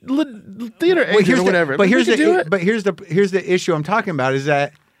 Talk to your theater agent or whatever. But here's the issue I'm talking about is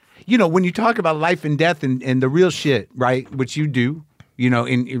that, when you talk about life and death and the real shit, right, which you do,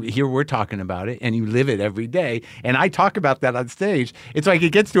 here we're talking about it and you live it every day. And I talk about that on stage. It's like it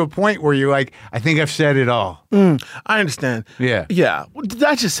gets to a point where you're like, I think I've said it all. I understand. Yeah. Yeah.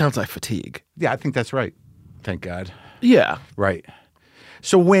 That just sounds like fatigue. Yeah, I think that's right. Thank God. Yeah. Right.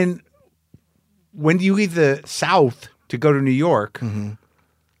 So when you leave the South to go to New York,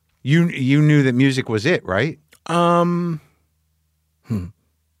 you knew that music was it, right? Yeah,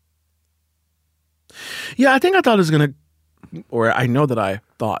 I think I thought it was going to, or I know that I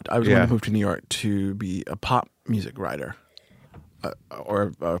thought I was going to move to New York to be a pop music writer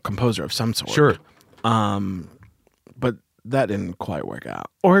or a composer of some sort. Sure. But that didn't quite work out.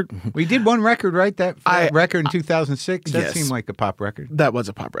 Or we did one record, right? That record in 2006. That yes, seemed like a pop record. That was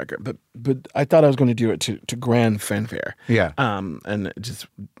a pop record, but I thought I was going to do it to grand fanfare. Yeah. And it just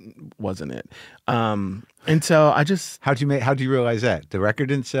wasn't it. And so I just how'd you realize that the record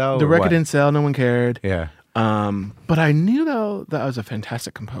didn't sell? The record didn't sell. No one cared. Yeah. But I knew though that I was a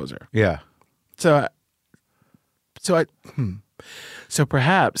fantastic composer. Yeah. So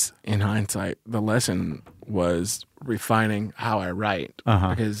perhaps in hindsight, the lesson was refining how I write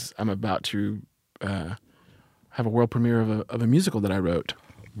because I'm about to have a world premiere of a musical that I wrote.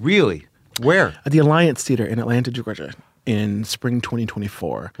 Really? Where? At the Alliance Theater in Atlanta, Georgia, in spring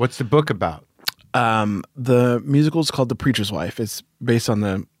 2024. What's the book about? The musical is called The Preacher's Wife. It's based on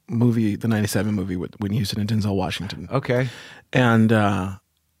the movie, the 97 movie with Whitney Houston and Denzel Washington. Okay. And I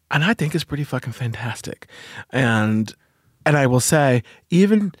think it's pretty fucking fantastic. And I will say,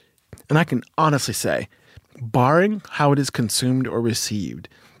 and I can honestly say, barring how it is consumed or received,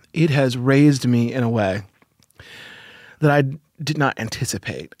 it has raised me in a way that I did not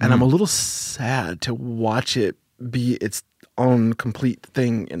anticipate. And I'm a little sad to watch it be its own complete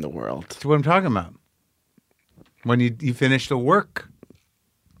thing in the world. That's what I'm talking about. When you finish the work.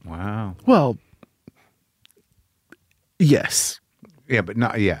 Wow. Well, yes. Yeah, but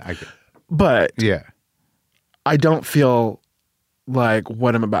not, yeah. But yeah. I don't feel like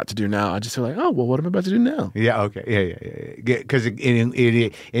what I'm about to do now. I just feel like, oh, well, what am I about to do now? Yeah, okay. Yeah. Because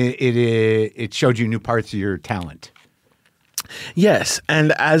it showed you new parts of your talent. Yes.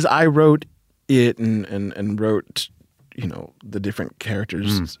 And as I wrote it and wrote, the different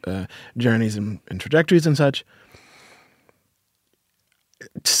characters' journeys and trajectories and such,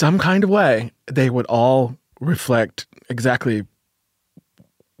 some kind of way, they would all reflect exactly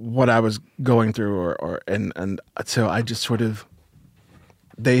what I was going through and so I just sort of,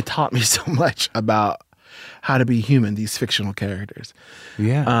 they taught me so much about how to be human, these fictional characters.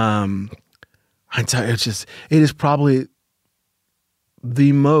 Yeah. And so it is probably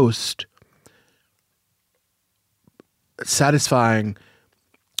the most satisfying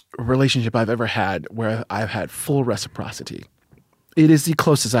relationship I've ever had where I've had full reciprocity. It is the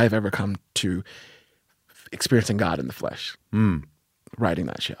closest I've ever come to experiencing God in the flesh, writing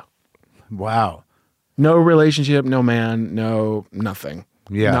that show. Wow. No relationship, no man, no nothing.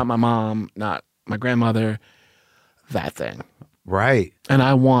 Yeah. Not my mom, not my grandmother, that thing. Right. And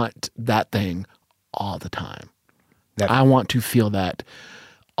I want that thing all the time. That- I want to feel that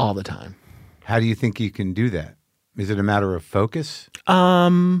all the time. How do you think you can do that? Is it a matter of focus?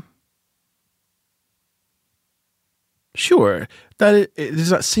 Sure. That it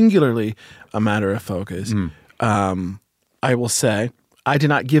is not singularly a matter of focus. I will say, I did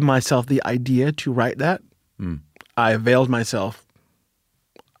not give myself the idea to write that. I availed myself.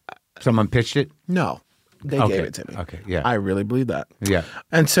 Someone pitched it? No, they Okay. gave it to me. Okay, yeah. I really believe that. Yeah.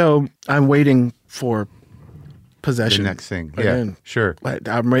 And so I'm waiting for The possession. next thing. Yeah, Again. sure. Like,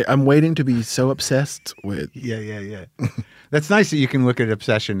 I'm waiting to be so obsessed with. Yeah. That's nice that you can look at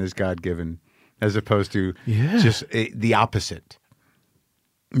obsession as God-given as opposed to just the opposite.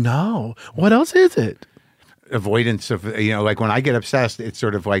 No. What else is it? Avoidance of, like when I get obsessed, it's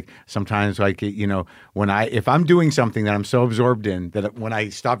sort of like sometimes like, if I'm doing something that I'm so absorbed in that when I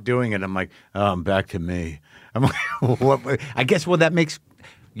stop doing it, I'm like, oh, I'm back to me. I'm like, what? I guess, that makes,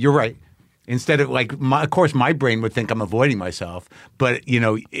 you're right. Instead of like, of course, my brain would think I'm avoiding myself, but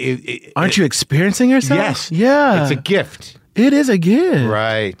Aren't you experiencing yourself? Yes. Yeah. It's a gift. It is a gift.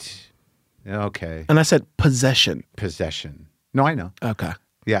 Right. Okay. And I said possession. Possession. No, I know. Okay.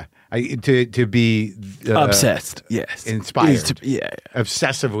 Yeah. To be Obsessed. Yes. Inspired. Yeah.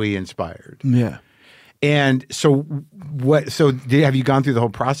 Obsessively inspired. Yeah. And so what? So have you gone through the whole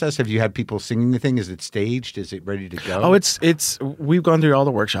process? Have you had people singing the thing? Is it staged? Is it ready to go? Oh, it's we've gone through all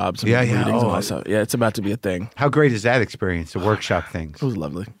the workshops. And Yeah. readings and all Oh. that stuff. Yeah, it's about to be a thing. How great is that experience? The workshop things. It was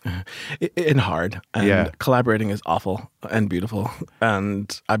lovely and hard. And collaborating is awful and beautiful.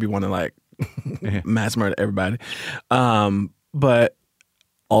 And I'd be wanting to like mass murder everybody. But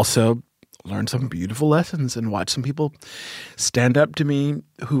also learn some beautiful lessons and watch some people stand up to me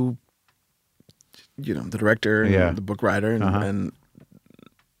who, the director and the book writer and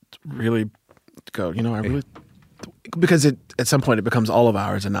really go, I really, because at some point it becomes all of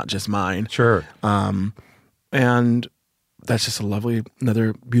ours and not just mine. Sure. And that's just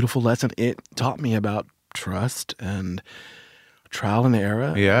another beautiful lesson. It taught me about trust and trial and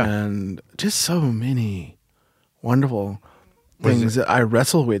error. Yeah. And just so many wonderful things that I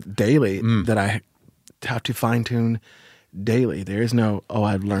wrestle with daily that I have to fine tune daily. There is no,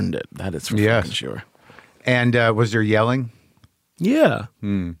 I've learned it. That is for fucking sure. And was there yelling? Yeah.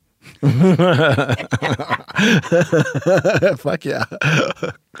 Fuck yeah.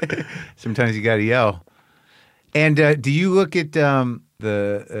 Sometimes you got to yell. And do you look at the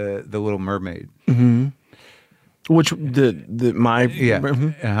Little Mermaid? Mm-hmm. Which my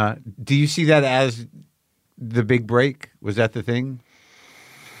Do you see that as the big break? Was that the thing?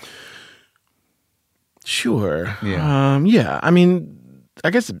 Sure. Yeah. Yeah. I mean, I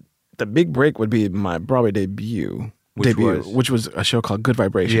guess the big break would be my Broadway debut, which was a show called Good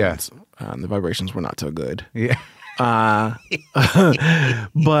Vibrations. Yeah. The vibrations were not so good. Yeah.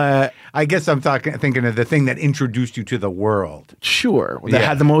 But I guess I'm thinking of the thing that introduced you to the world. Sure. That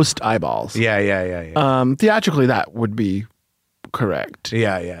had the most eyeballs. Yeah. Theatrically, that would be correct.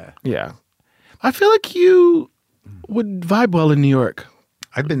 Yeah. Yeah. I feel like you would vibe well in New York.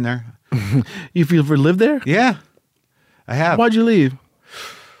 I've been there. If you ever lived there? Yeah, I have. Why'd you leave?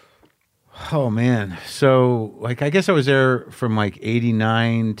 Oh, man. So, I guess I was there from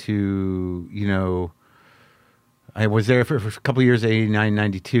 89 to, I was there for a couple of years, 89,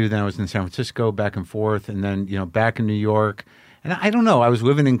 92. Then I was in San Francisco, back and forth. And then, back in New York. And I don't know. I was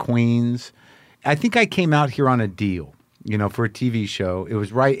living in Queens. I think I came out here on a deal, for a TV show. It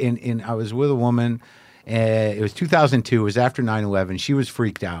was right in I was with a woman. It was 2002. It was after 9/11. She was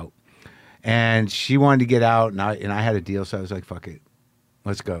freaked out. And she wanted to get out. And I had a deal. So I was like, fuck it.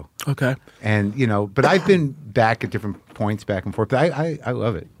 Let's go. Okay. And, but I've been back at different points, back and forth. But I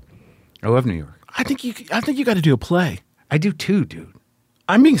love it. I love New York. I think you got to do a play. I do too, dude.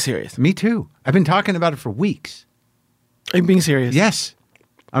 I'm being serious. Me too. I've been talking about it for weeks. Are you being serious? Yes.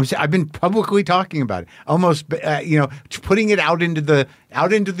 I've been publicly talking about it. Almost, putting it out into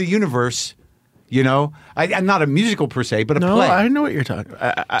the universe. I'm not a musical per se, but a play. No, I know what you're talking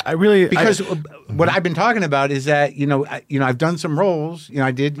about. I really... Because what I've been talking about is that, I've done some roles.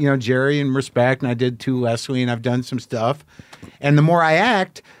 I did, Jerry in Respect, and I did Two Leslie, and I've done some stuff. And the more I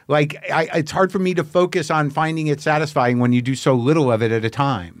act, it's hard for me to focus on finding it satisfying when you do so little of it at a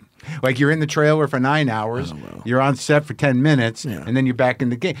time. You're in the trailer for 9 hours, you're on set for 10 minutes, and then you're back in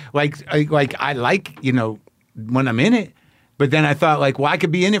the game. I like, when I'm in it, but then I thought, I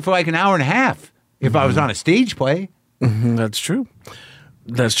could be in it for an hour and a half if I was on a stage play. Mm-hmm, that's true.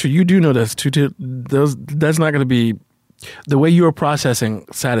 That's true. You do know that's true too. That's not going to be the way you are processing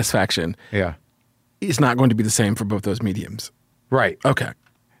satisfaction. Yeah, it's not going to be the same for both those mediums. Right. Okay.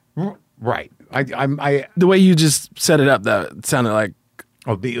 Right. I the way you just set it up, that sounded like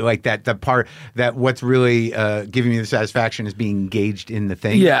Oh, like that. The part that what's really giving me the satisfaction is being engaged in the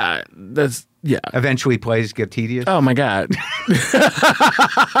thing. Yeah, that's Eventually, plays get tedious. Oh my god!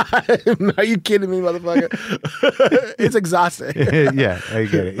 Are you kidding me, motherfucker? It's exhausting. Yeah, I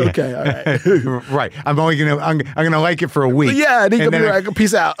get it. Yeah. Okay, all right. Right. I'm gonna like it for a week. Yeah, and then then like,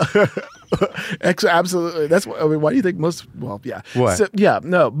 peace out. Absolutely. That's what. I mean, why do you think most? Well, yeah. What? So, yeah,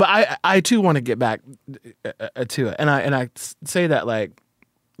 no, but I too want to get back to it, and I say that like,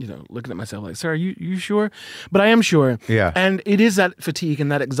 looking at myself like, sir, are you sure? But I am sure. Yeah. And it is that fatigue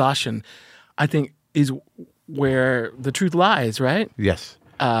and that exhaustion, I think, is where the truth lies, right? Yes.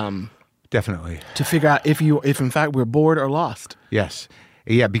 Definitely. To figure out if in fact we're bored or lost. Yes.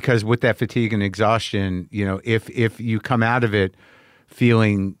 Yeah, because with that fatigue and exhaustion, if you come out of it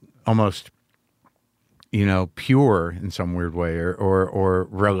feeling almost, pure in some weird way or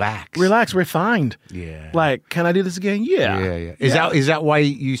relaxed. Relaxed, refined. Yeah. Like, can I do this again? Yeah. Yeah. Is that why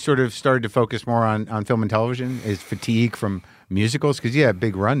you sort of started to focus more on film and television? Is fatigue from musicals? Because you had a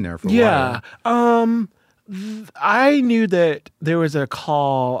big run there for a while. Yeah. I knew that there was a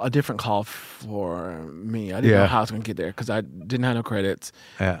different call for me. I didn't know how I was going to get there because I didn't have no credits.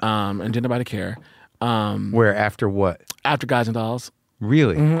 Yeah. And didn't nobody care. Where after what? After Guys and Dolls.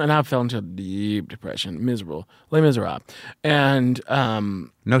 Really? Mm-hmm, and I fell into a deep depression, miserable, Les Miserables. And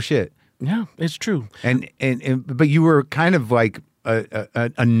no shit. Yeah, it's true. And but you were kind of like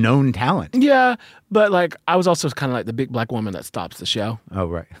a known talent. Yeah, but like I was also kind of like the big black woman that stops the show. Oh,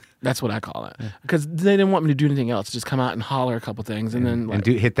 right. That's what I call it. Because they didn't want me to do anything else. Just come out and holler a couple things and then like,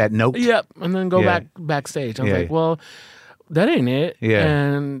 hit that note. Yep, and then go backstage. I was like, well, that ain't it. Yeah.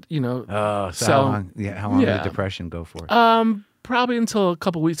 And so how long did the depression go for? Probably until a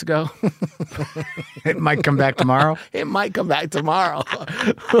couple weeks ago. It might come back tomorrow. It might come back tomorrow.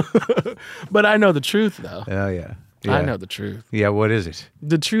 But I know the truth, though. Oh yeah. I know the truth. Yeah. What is it?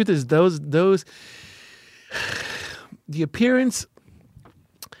 The truth is those the appearance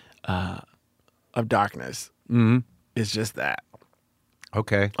of darkness is just that.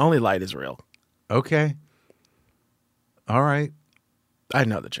 Okay. Only light is real. Okay. All right. I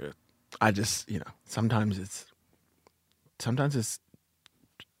know the truth. I just, sometimes it's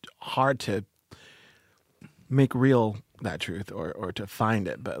hard to make real that truth or to find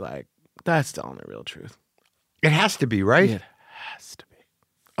it, but like that's the only real truth. It has to be, right? It has to be.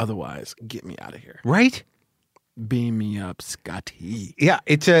 Otherwise, get me out of here. Right? Beam me up, Scotty. Yeah,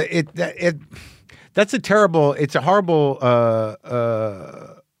 it's a horrible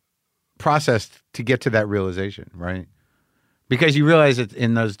process to get to that realization, right? Because you realize that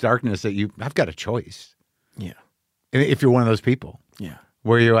in those darkness that I've got a choice. Yeah. If you're one of those people. Yeah.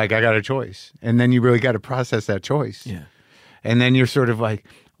 Where you're like, I got a choice. And then you really got to process that choice. Yeah. And then you're sort of like,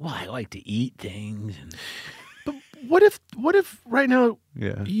 well, I like to eat things. But what if right now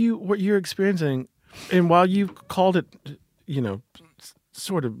what you're experiencing, and while you've called it,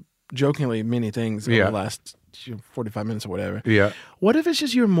 sort of jokingly many things over the last 45 minutes or whatever. Yeah. What if it's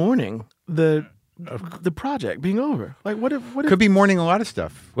just your mourning the project being over? Like what if could be mourning a lot of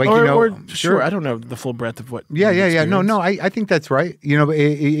stuff. Like sure, I don't know the full breadth of what. Yeah. No, I think that's right.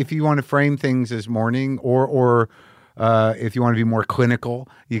 If you want to frame things as mourning, or if you want to be more clinical,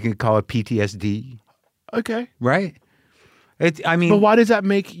 you can call it PTSD. Okay. Right. But why does that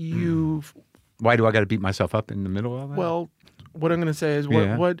make you? Why do I got to beat myself up in the middle of that? Well, what I'm going to say is,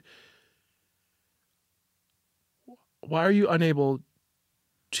 why are you unable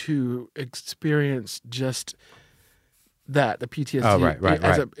to experience just the PTSD? Oh,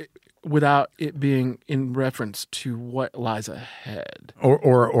 right. Without it being in reference to what lies ahead,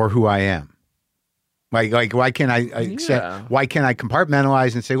 or who I am. Like why can't I why can't I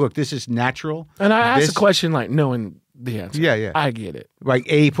compartmentalize and say, look, this is natural? And I ask a question like knowing the answer. Yeah. I get it. Like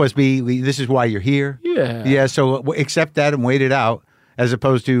A plus B, this is why you're here. Yeah. Yeah, so accept that and wait it out, as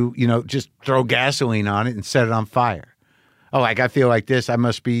opposed to, just throw gasoline on it and set it on fire. Oh, like I feel like this, I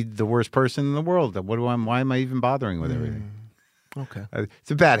must be the worst person in the world. Why am I even bothering with everything? Okay.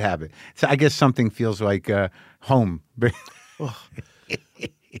 It's a bad habit. So I guess something feels like home.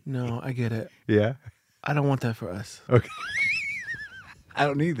 No, I get it. Yeah. I don't want that for us. Okay. I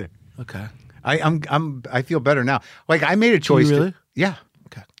don't either. Okay. I feel better now. Like I made a choice. You really? Yeah.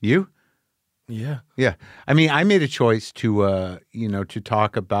 Okay. You? Yeah. Yeah. I made a choice to to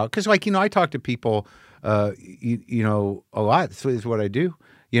talk about, because I talk to people a lot. This is what I do.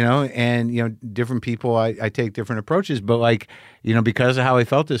 And different people I take different approaches, but because of how I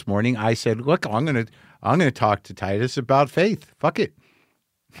felt this morning, I said, look, I'm gonna talk to Tituss about faith. Fuck it.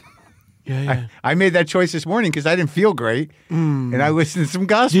 Yeah. I made that choice this morning because I didn't feel great, and I listened to some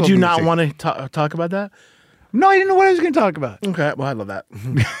gospel. Did you music. not want to talk about that? No, I didn't know what I was going to talk about. Okay, well, I love that.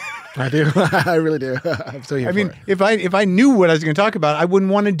 I do. I really do. I'm so here I for mean, it. if I knew what I was going to talk about, I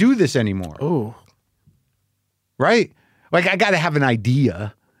wouldn't want to do this anymore. Oh, Right? Like, I got to have an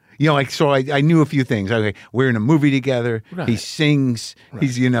idea. You know, like, so I knew a few things. Okay, we're in a movie together. Right. He sings. Right.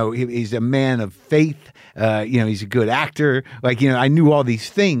 He's, he's a man of faith. He's a good actor. Like, I knew all these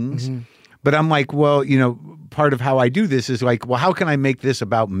things. Mm-hmm. But I'm like, well, part of how I do this is like, well, how can I make this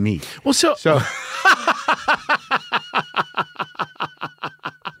about me? Well, so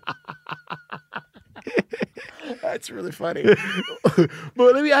that's really funny. But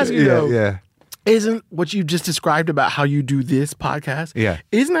let me ask you though. Yeah. Isn't what you just described about how you do this podcast? Yeah.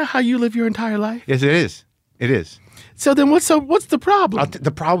 Isn't that how you live your entire life? Yes, it is. It is. So then what's the problem?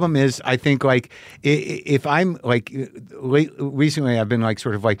 The problem is, I think, like, if I'm, like, recently I've been, like,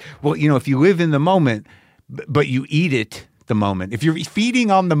 sort of like, well, if you live in the moment, but you eat it the moment, if you're feeding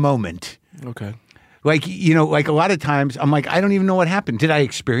on the moment. Okay. Like, like a lot of times I'm like, I don't even know what happened. Did I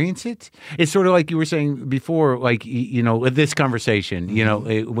experience it? It's sort of like you were saying before, like, this conversation,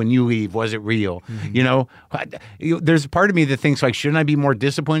 mm-hmm. When you leave, was it real? Mm-hmm. There's a part of me that thinks, like, shouldn't I be more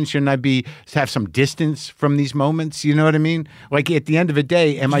disciplined? Shouldn't I have some distance from these moments? You know what I mean? Like, at the end of the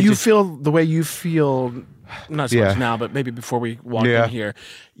day, you feel the way you feel, not so much now, but maybe before we walk in here,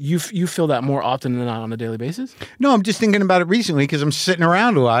 you feel that more often than not on a daily basis? No, I'm just thinking about it recently because I'm sitting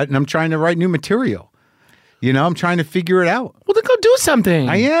around a lot and I'm trying to write new material. I'm trying to figure it out. Well, then go do something.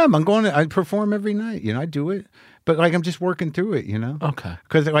 I am. I perform every night. I do it. But, like, I'm just working through it, Okay.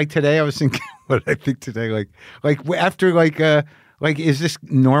 Because, like, today I was thinking what I think today, like after, like, is this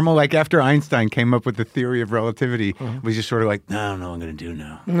normal? Like, after Einstein came up with the theory of relativity, it was just sort of like, no, I don't know what I'm going to do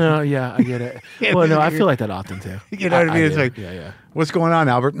now. No, yeah, I get it. Well, no, I feel like that often, too. You know what I mean? It's like, yeah. What's going on,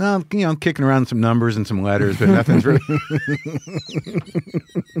 Albert? No, I'm kicking around some numbers and some letters, but nothing's really...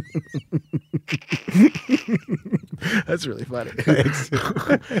 That's really funny.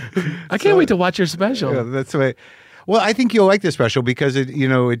 I can't wait to watch your special. Yeah, that's the way. Well, I think you'll like this special because it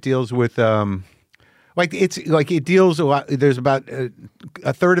deals with it deals a lot. There's about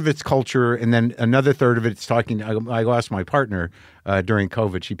a third of it's culture, and then another third of it's talking. I lost my partner during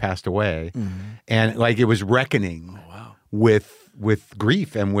COVID. She passed away, mm-hmm. and like it was reckoning with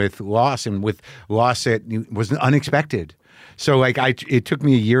grief and with loss that was unexpected. So like it took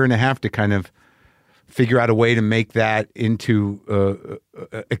me a year and a half to kind of figure out a way to make that into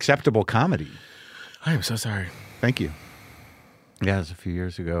acceptable comedy. I am so sorry. Thank you. Yeah, it was a few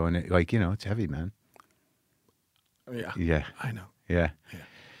years ago, and it's heavy, man. Yeah. Yeah. I know. Yeah.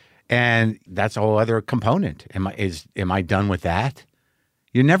 And that's a whole other component. Am I done with that?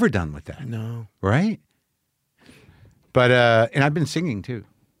 You're never done with that. No. Right? But and I've been singing too.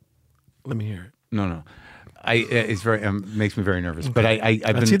 Let me hear it. No. It's very makes me very nervous. Okay. But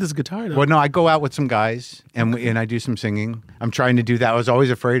I've been see this guitar though. Well, no, I go out with some guys and I do some singing. I'm trying to do that. I was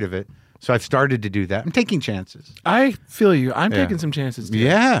always afraid of it. So I've started to do that. I'm taking chances. I feel you. I'm taking some chances too.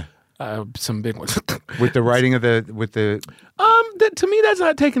 Yeah. Some big ones. With the writing of the to me that's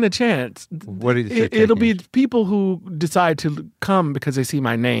not taking a chance. What is it? It'll be people who decide to come because they see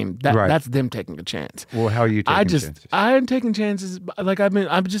my name. That's them taking a chance. Well, how are you taking chances? I'm taking chances. Like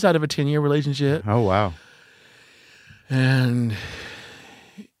I'm just out of a 10-year relationship. Oh wow. And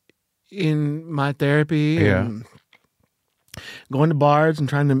in my therapy and going to bars and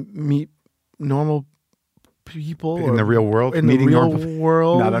trying to meet normal people in the real world, in meeting the real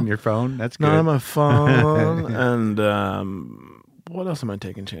world, not on your phone. That's good. Not on my phone. And what else am I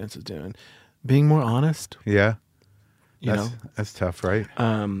taking chances doing? Being more honest. Yeah, that's tough, right?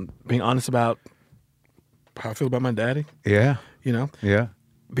 Being honest about how I feel about my daddy. Yeah, Yeah.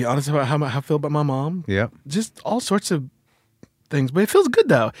 Be honest about how I feel about my mom. Yeah, just all sorts of things. But it feels good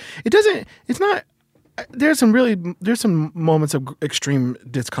though. It doesn't. It's not. There's some moments of extreme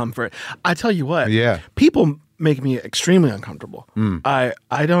discomfort. I tell you what. Yeah. People make me extremely uncomfortable. I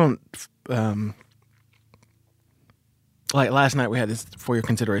don't like last night we had this for your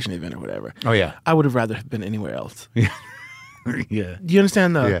consideration event or whatever. Oh yeah. I would have rather have been anywhere else. Yeah. Yeah. Do you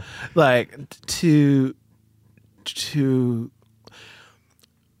understand though? Yeah. Like to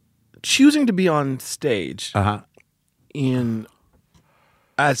choosing to be on stage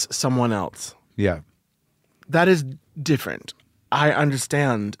as someone else. Yeah. That is different. I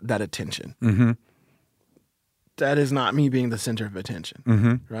understand that attention. Mm-hmm. That is not me being the center of attention.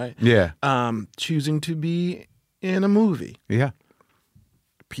 Mm-hmm. Right? Yeah. Choosing to be in a movie. Yeah.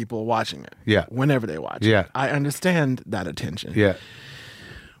 People watching it. Yeah. Whenever they watch it. I understand that attention. Yeah.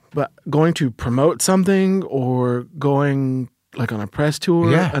 But going to promote something or going like on a press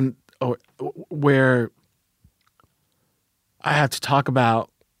tour or where I have to talk about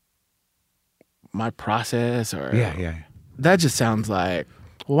my process or Yeah. that just sounds like,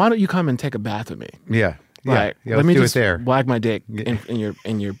 well, why don't you come and take a bath with me? Yeah. Like, Yeah, let me do just it there. wag my dick in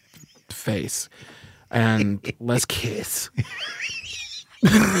your face, and let's kiss.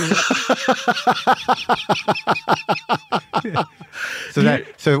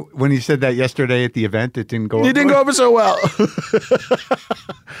 So when you said that yesterday at the event, it didn't go over. It didn't go over so well.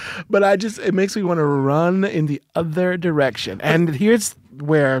 But it makes me want to run in the other direction. And here's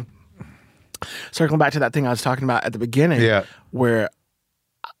where, circling back to that thing I was talking about at the beginning, where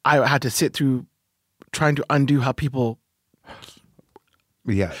I had to sit through trying to undo how people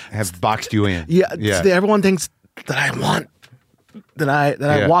have boxed you in. So everyone thinks that I want, that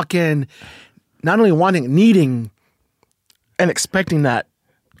I walk in not only wanting, needing, and expecting that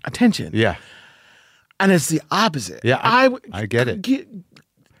attention. Yeah. And it's the opposite. Yeah, I get it.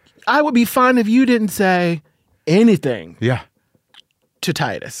 I would be fine if you didn't say anything to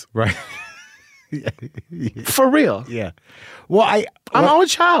Tituss. Right. For real. Yeah. Well, I'm my own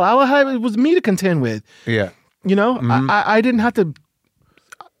child. All I had was me to contend with. Yeah. You know, I didn't have to.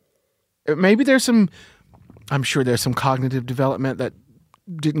 Maybe I'm sure there's some cognitive development that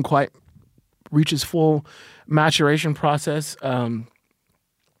didn't quite reach its full maturation process,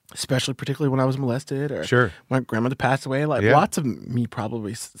 especially particularly when I was molested or my grandmother passed away. Like lots of me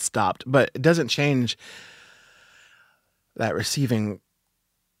probably stopped, but it doesn't change that receiving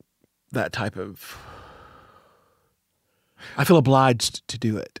that type of. I feel obliged to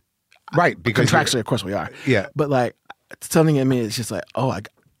do it. Right. Because contractually, of course we are. Yeah. But like something in me is just like,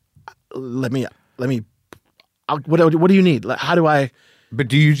 let me. What do you need? Like, how do I? But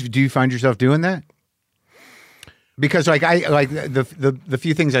do you find yourself doing that? Because like the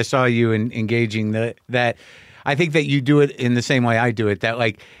few things I saw you engaging that I think that you do it in the same way I do it. That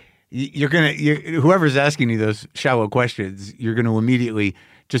like whoever's asking you those shallow questions, you're gonna immediately,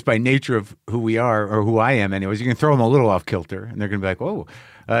 just by nature of who we are or who I am, anyways, you can throw them a little off kilter, and they're gonna be like, "Whoa!"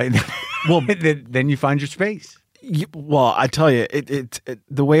 Well, then you find your space. Well, I tell you,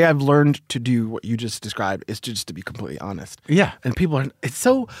 the way I've learned to do what you just described is just to be completely honest. Yeah. And it's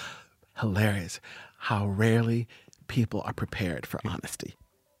so hilarious how rarely people are prepared for honesty.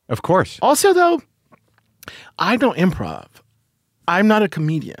 Of course. Also, though, I don't improv. I'm not a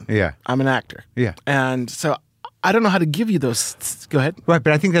comedian. Yeah. I'm an actor. Yeah. And so I don't know how to give you those. Go ahead. Right,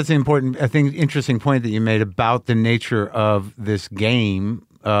 but I think that's an interesting point that you made about the nature of this game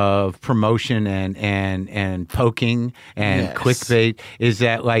of promotion and poking and clickbait, is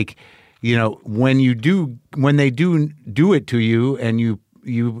that like, you know, when they do it to you and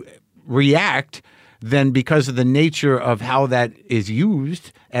you react, then because of the nature of how that is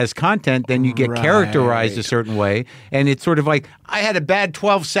used as content, then you get characterized a certain way, and it's sort of like, I had a bad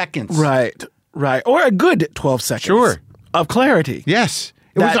 12 seconds. Right. Or a good 12 seconds of clarity. Yes.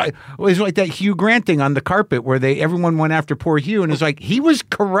 It was like that Hugh Grant thing on the carpet where everyone went after poor Hugh, and it's like, he was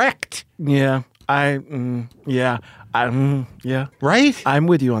correct. Yeah. Right? I'm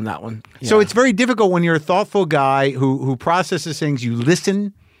with you on that one. Yeah. So it's very difficult when you're a thoughtful guy who processes things. You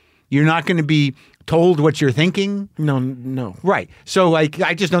listen. You're not going to be told what you're thinking. No. Right. So like,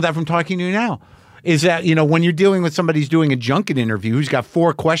 I just know that from talking to you now. Is that, you know, when you're dealing with somebody who's doing a junket interview who's got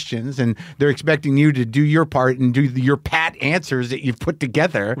 4 questions and they're expecting you to do your part and do your pat answers that you've put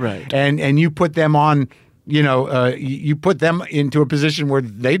together, right? And you put them on, you know, you put them into a position where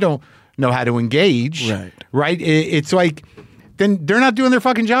they don't know how to engage, right? It's like, then they're not doing their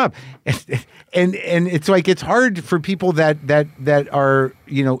fucking job, and it's like, it's hard for people that are,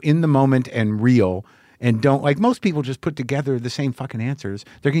 you know, in the moment and real and don't, like, most people just put together the same fucking answers.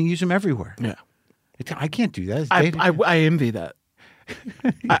 They're going to use them everywhere. Yeah. I can't do that. I envy that.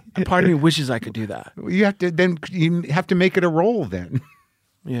 Part of me wishes I could do that. You have to make it a role then.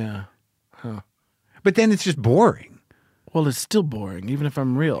 Yeah. Huh. But then it's just boring. Well, it's still boring, even if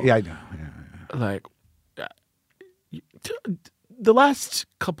I'm real. Yeah, I know. Yeah. Like, the last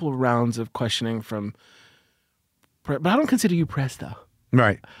couple of rounds of questioning but I don't consider you pressed, though.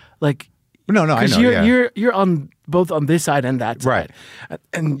 Right. Like, no, I know. You're on both on this side and that side. Right.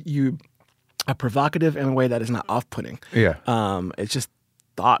 And you are provocative in a way that is not off-putting. Yeah. It's just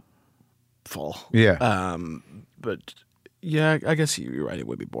thoughtful. Yeah. But yeah, I guess you're right. It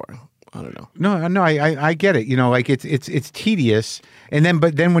would be boring. I don't know. No, I get it. You know, like it's tedious,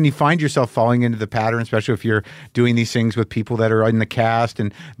 but then when you find yourself falling into the pattern, especially if you're doing these things with people that are in the cast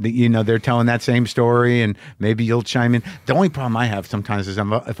and they're telling that same story, and maybe you'll chime in. The only problem I have sometimes is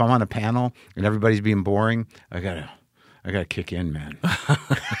if I'm on a panel and everybody's being boring, I gotta kick in, man.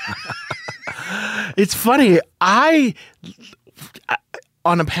 It's funny. I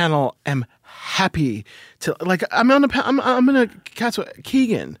on a panel am happy to like. I'm in a cast with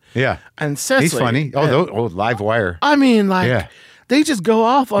Keegan. Yeah, and Cecily. He's funny. Oh, Live Wire. I mean, like they just go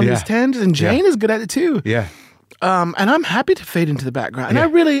off on these tangents, and Jane is good at it too. Yeah. And I'm happy to fade into the background, and I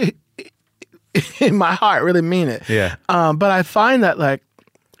really, in my heart, really mean it. Yeah. But I find that like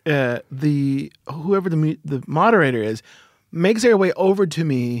whoever the moderator is makes their way over to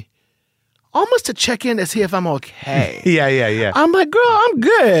me almost to check in to see if I'm okay. Yeah. I'm like, girl, I'm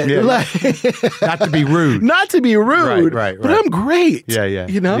good. Yeah. Like, not to be rude. Not to be rude. Right. But I'm great. Yeah.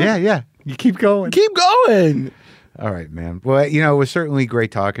 You know? Yeah. You keep going. Keep going. All right, man. Well, it was certainly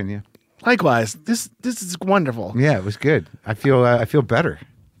great talking to you. Likewise. This is wonderful. Yeah, it was good. I feel better.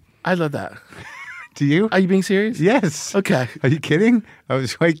 I love that. Do you? Are you being serious? Yes. Okay. Are you kidding? I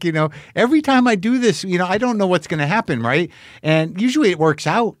was like, every time I do this, I don't know what's going to happen, right? And usually it works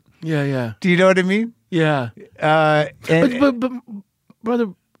out. Yeah. Do you know what I mean? Yeah. But brother,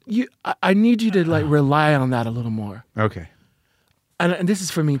 I need you to like rely on that a little more. Okay. And this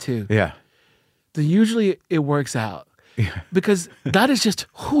is for me too. Yeah. Usually it works out. Yeah. Because that is just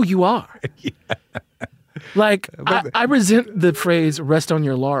who you are. Yeah. Like, I resent the phrase "rest on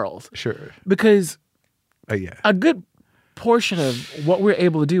your laurels." Sure. Because a good portion of what we're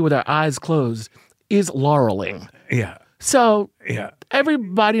able to do with our eyes closed is laureling. Yeah. So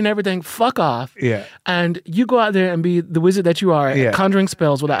everybody and everything, fuck off. Yeah. And you go out there and be the wizard that you are, conjuring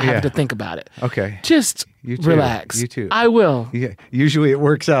spells without having to think about it. Okay. Just relax. You too. I will. Yeah. Usually it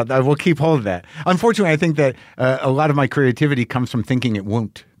works out. I will keep hold of that. Unfortunately, I think that a lot of my creativity comes from thinking it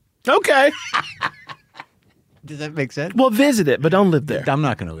won't. Okay. Does that make sense? Well, visit it, but don't live there. I'm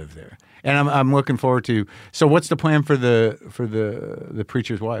not going to live there. And I'm looking forward to. So, what's the plan for the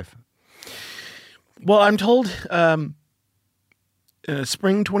preacher's wife? Well, I'm told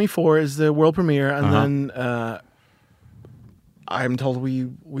spring 24 is the world premiere, and then I'm told we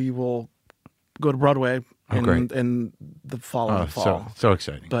will go to Broadway in the following fall. So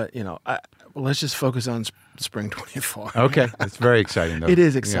exciting! But let's just focus on spring 24. Okay, it's very exciting though. It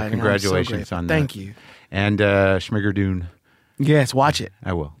is exciting. Congratulations on that. Thank you. And Schmigadoon. Yes, watch it.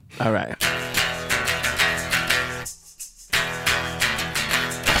 I will. All right.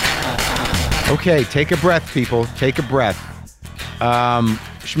 Okay, take a breath, people. Take a breath.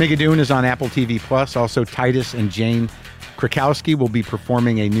 Schmigadoon is on Apple TV Plus. Also, Tituss and Jane Krakowski will be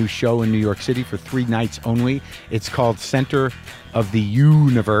performing a new show in New York City for 3 nights only. It's called Center of the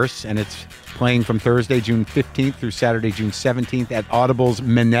Universe, and it's playing from Thursday, June 15th through Saturday, June 17th at Audible's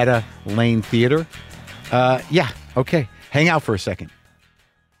Minetta Lane Theater. Okay. Hang out for a second.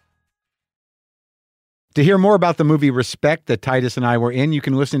 To hear more about the movie Respect that Tituss and I were in, you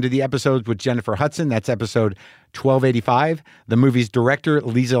can listen to the episodes with Jennifer Hudson. That's episode 1285. The movie's director,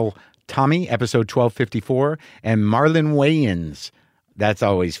 Liesl Tommy, episode 1254. And Marlon Wayans, that's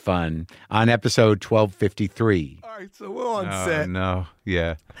always fun, on episode 1253. All right, so we're on set. No,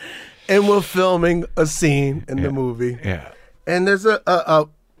 yeah. And we're filming a scene in the movie. Yeah. And there's a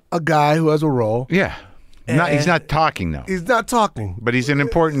guy who has a role. Yeah. He's not talking, though. He's not talking. But he's an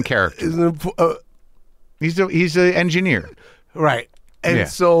important character. He's an engineer. Right. And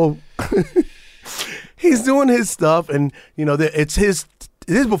so he's doing his stuff, and, it is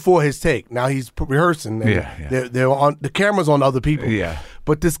before his take. Now he's rehearsing. And they're on, the camera's on other people. Yeah.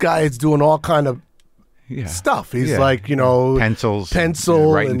 But this guy is doing all kind of stuff. He's like, pencils,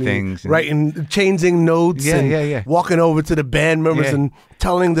 writing things, changing notes, walking over to the band members and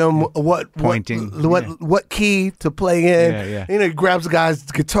telling them what key to play in. He grabs the guy's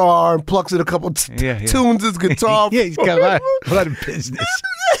guitar and plucks it a couple tunes his guitar. He's got a lot of business.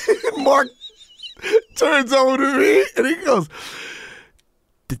 Mark turns over to me and he goes,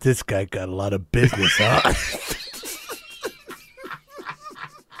 "This guy got a lot of business, huh?"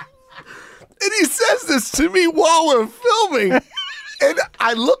 And he says this to me while we're filming. And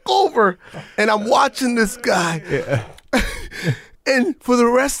I look over and I'm watching this guy. Yeah. And for the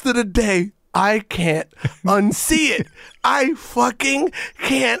rest of the day, I can't unsee it. I fucking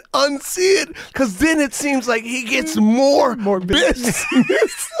can't unsee it. Because then it seems like he gets more business.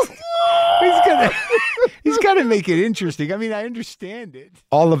 He's got to make it interesting. I mean, I understand it.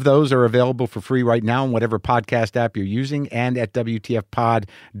 All of those are available for free right now in whatever podcast app you're using and at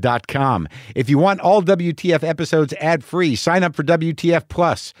WTFpod.com. If you want all WTF episodes ad-free, sign up for WTF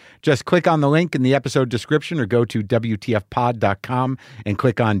Plus. Just click on the link in the episode description or go to WTFpod.com and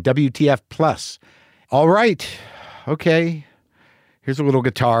click on WTF Plus. All right. Okay. Here's a little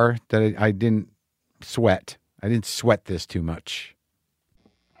guitar that I didn't sweat. I didn't sweat this too much.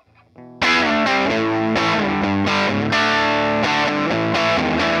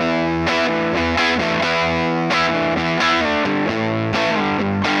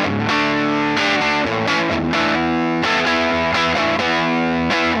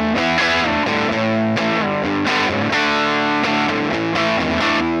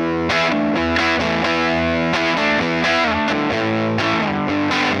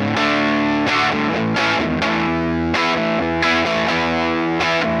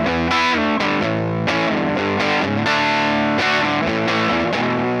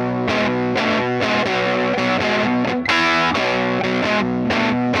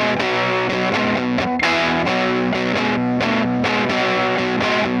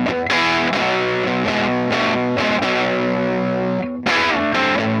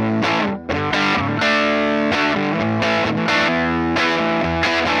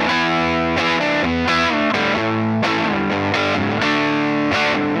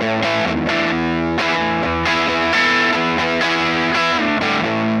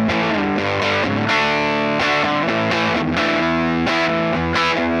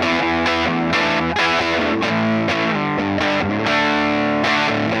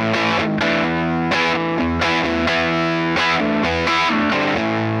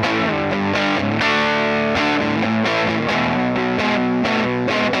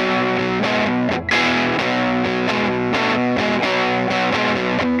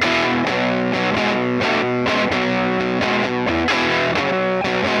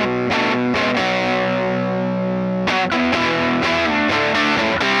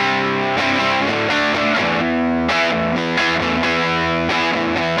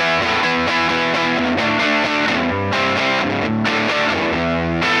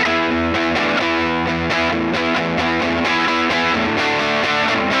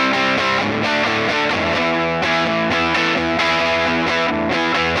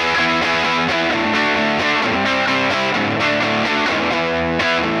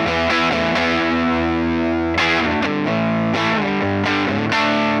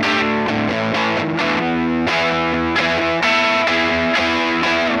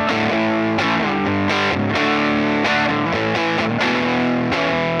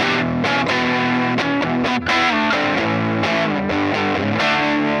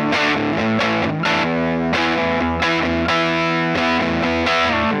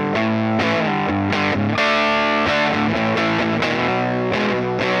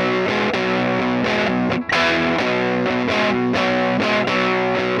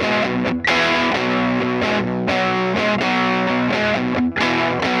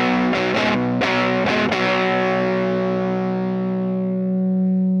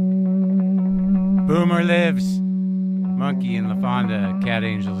 Boomer lives. Monkey and LaFonda, cat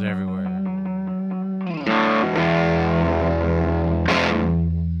angels everywhere.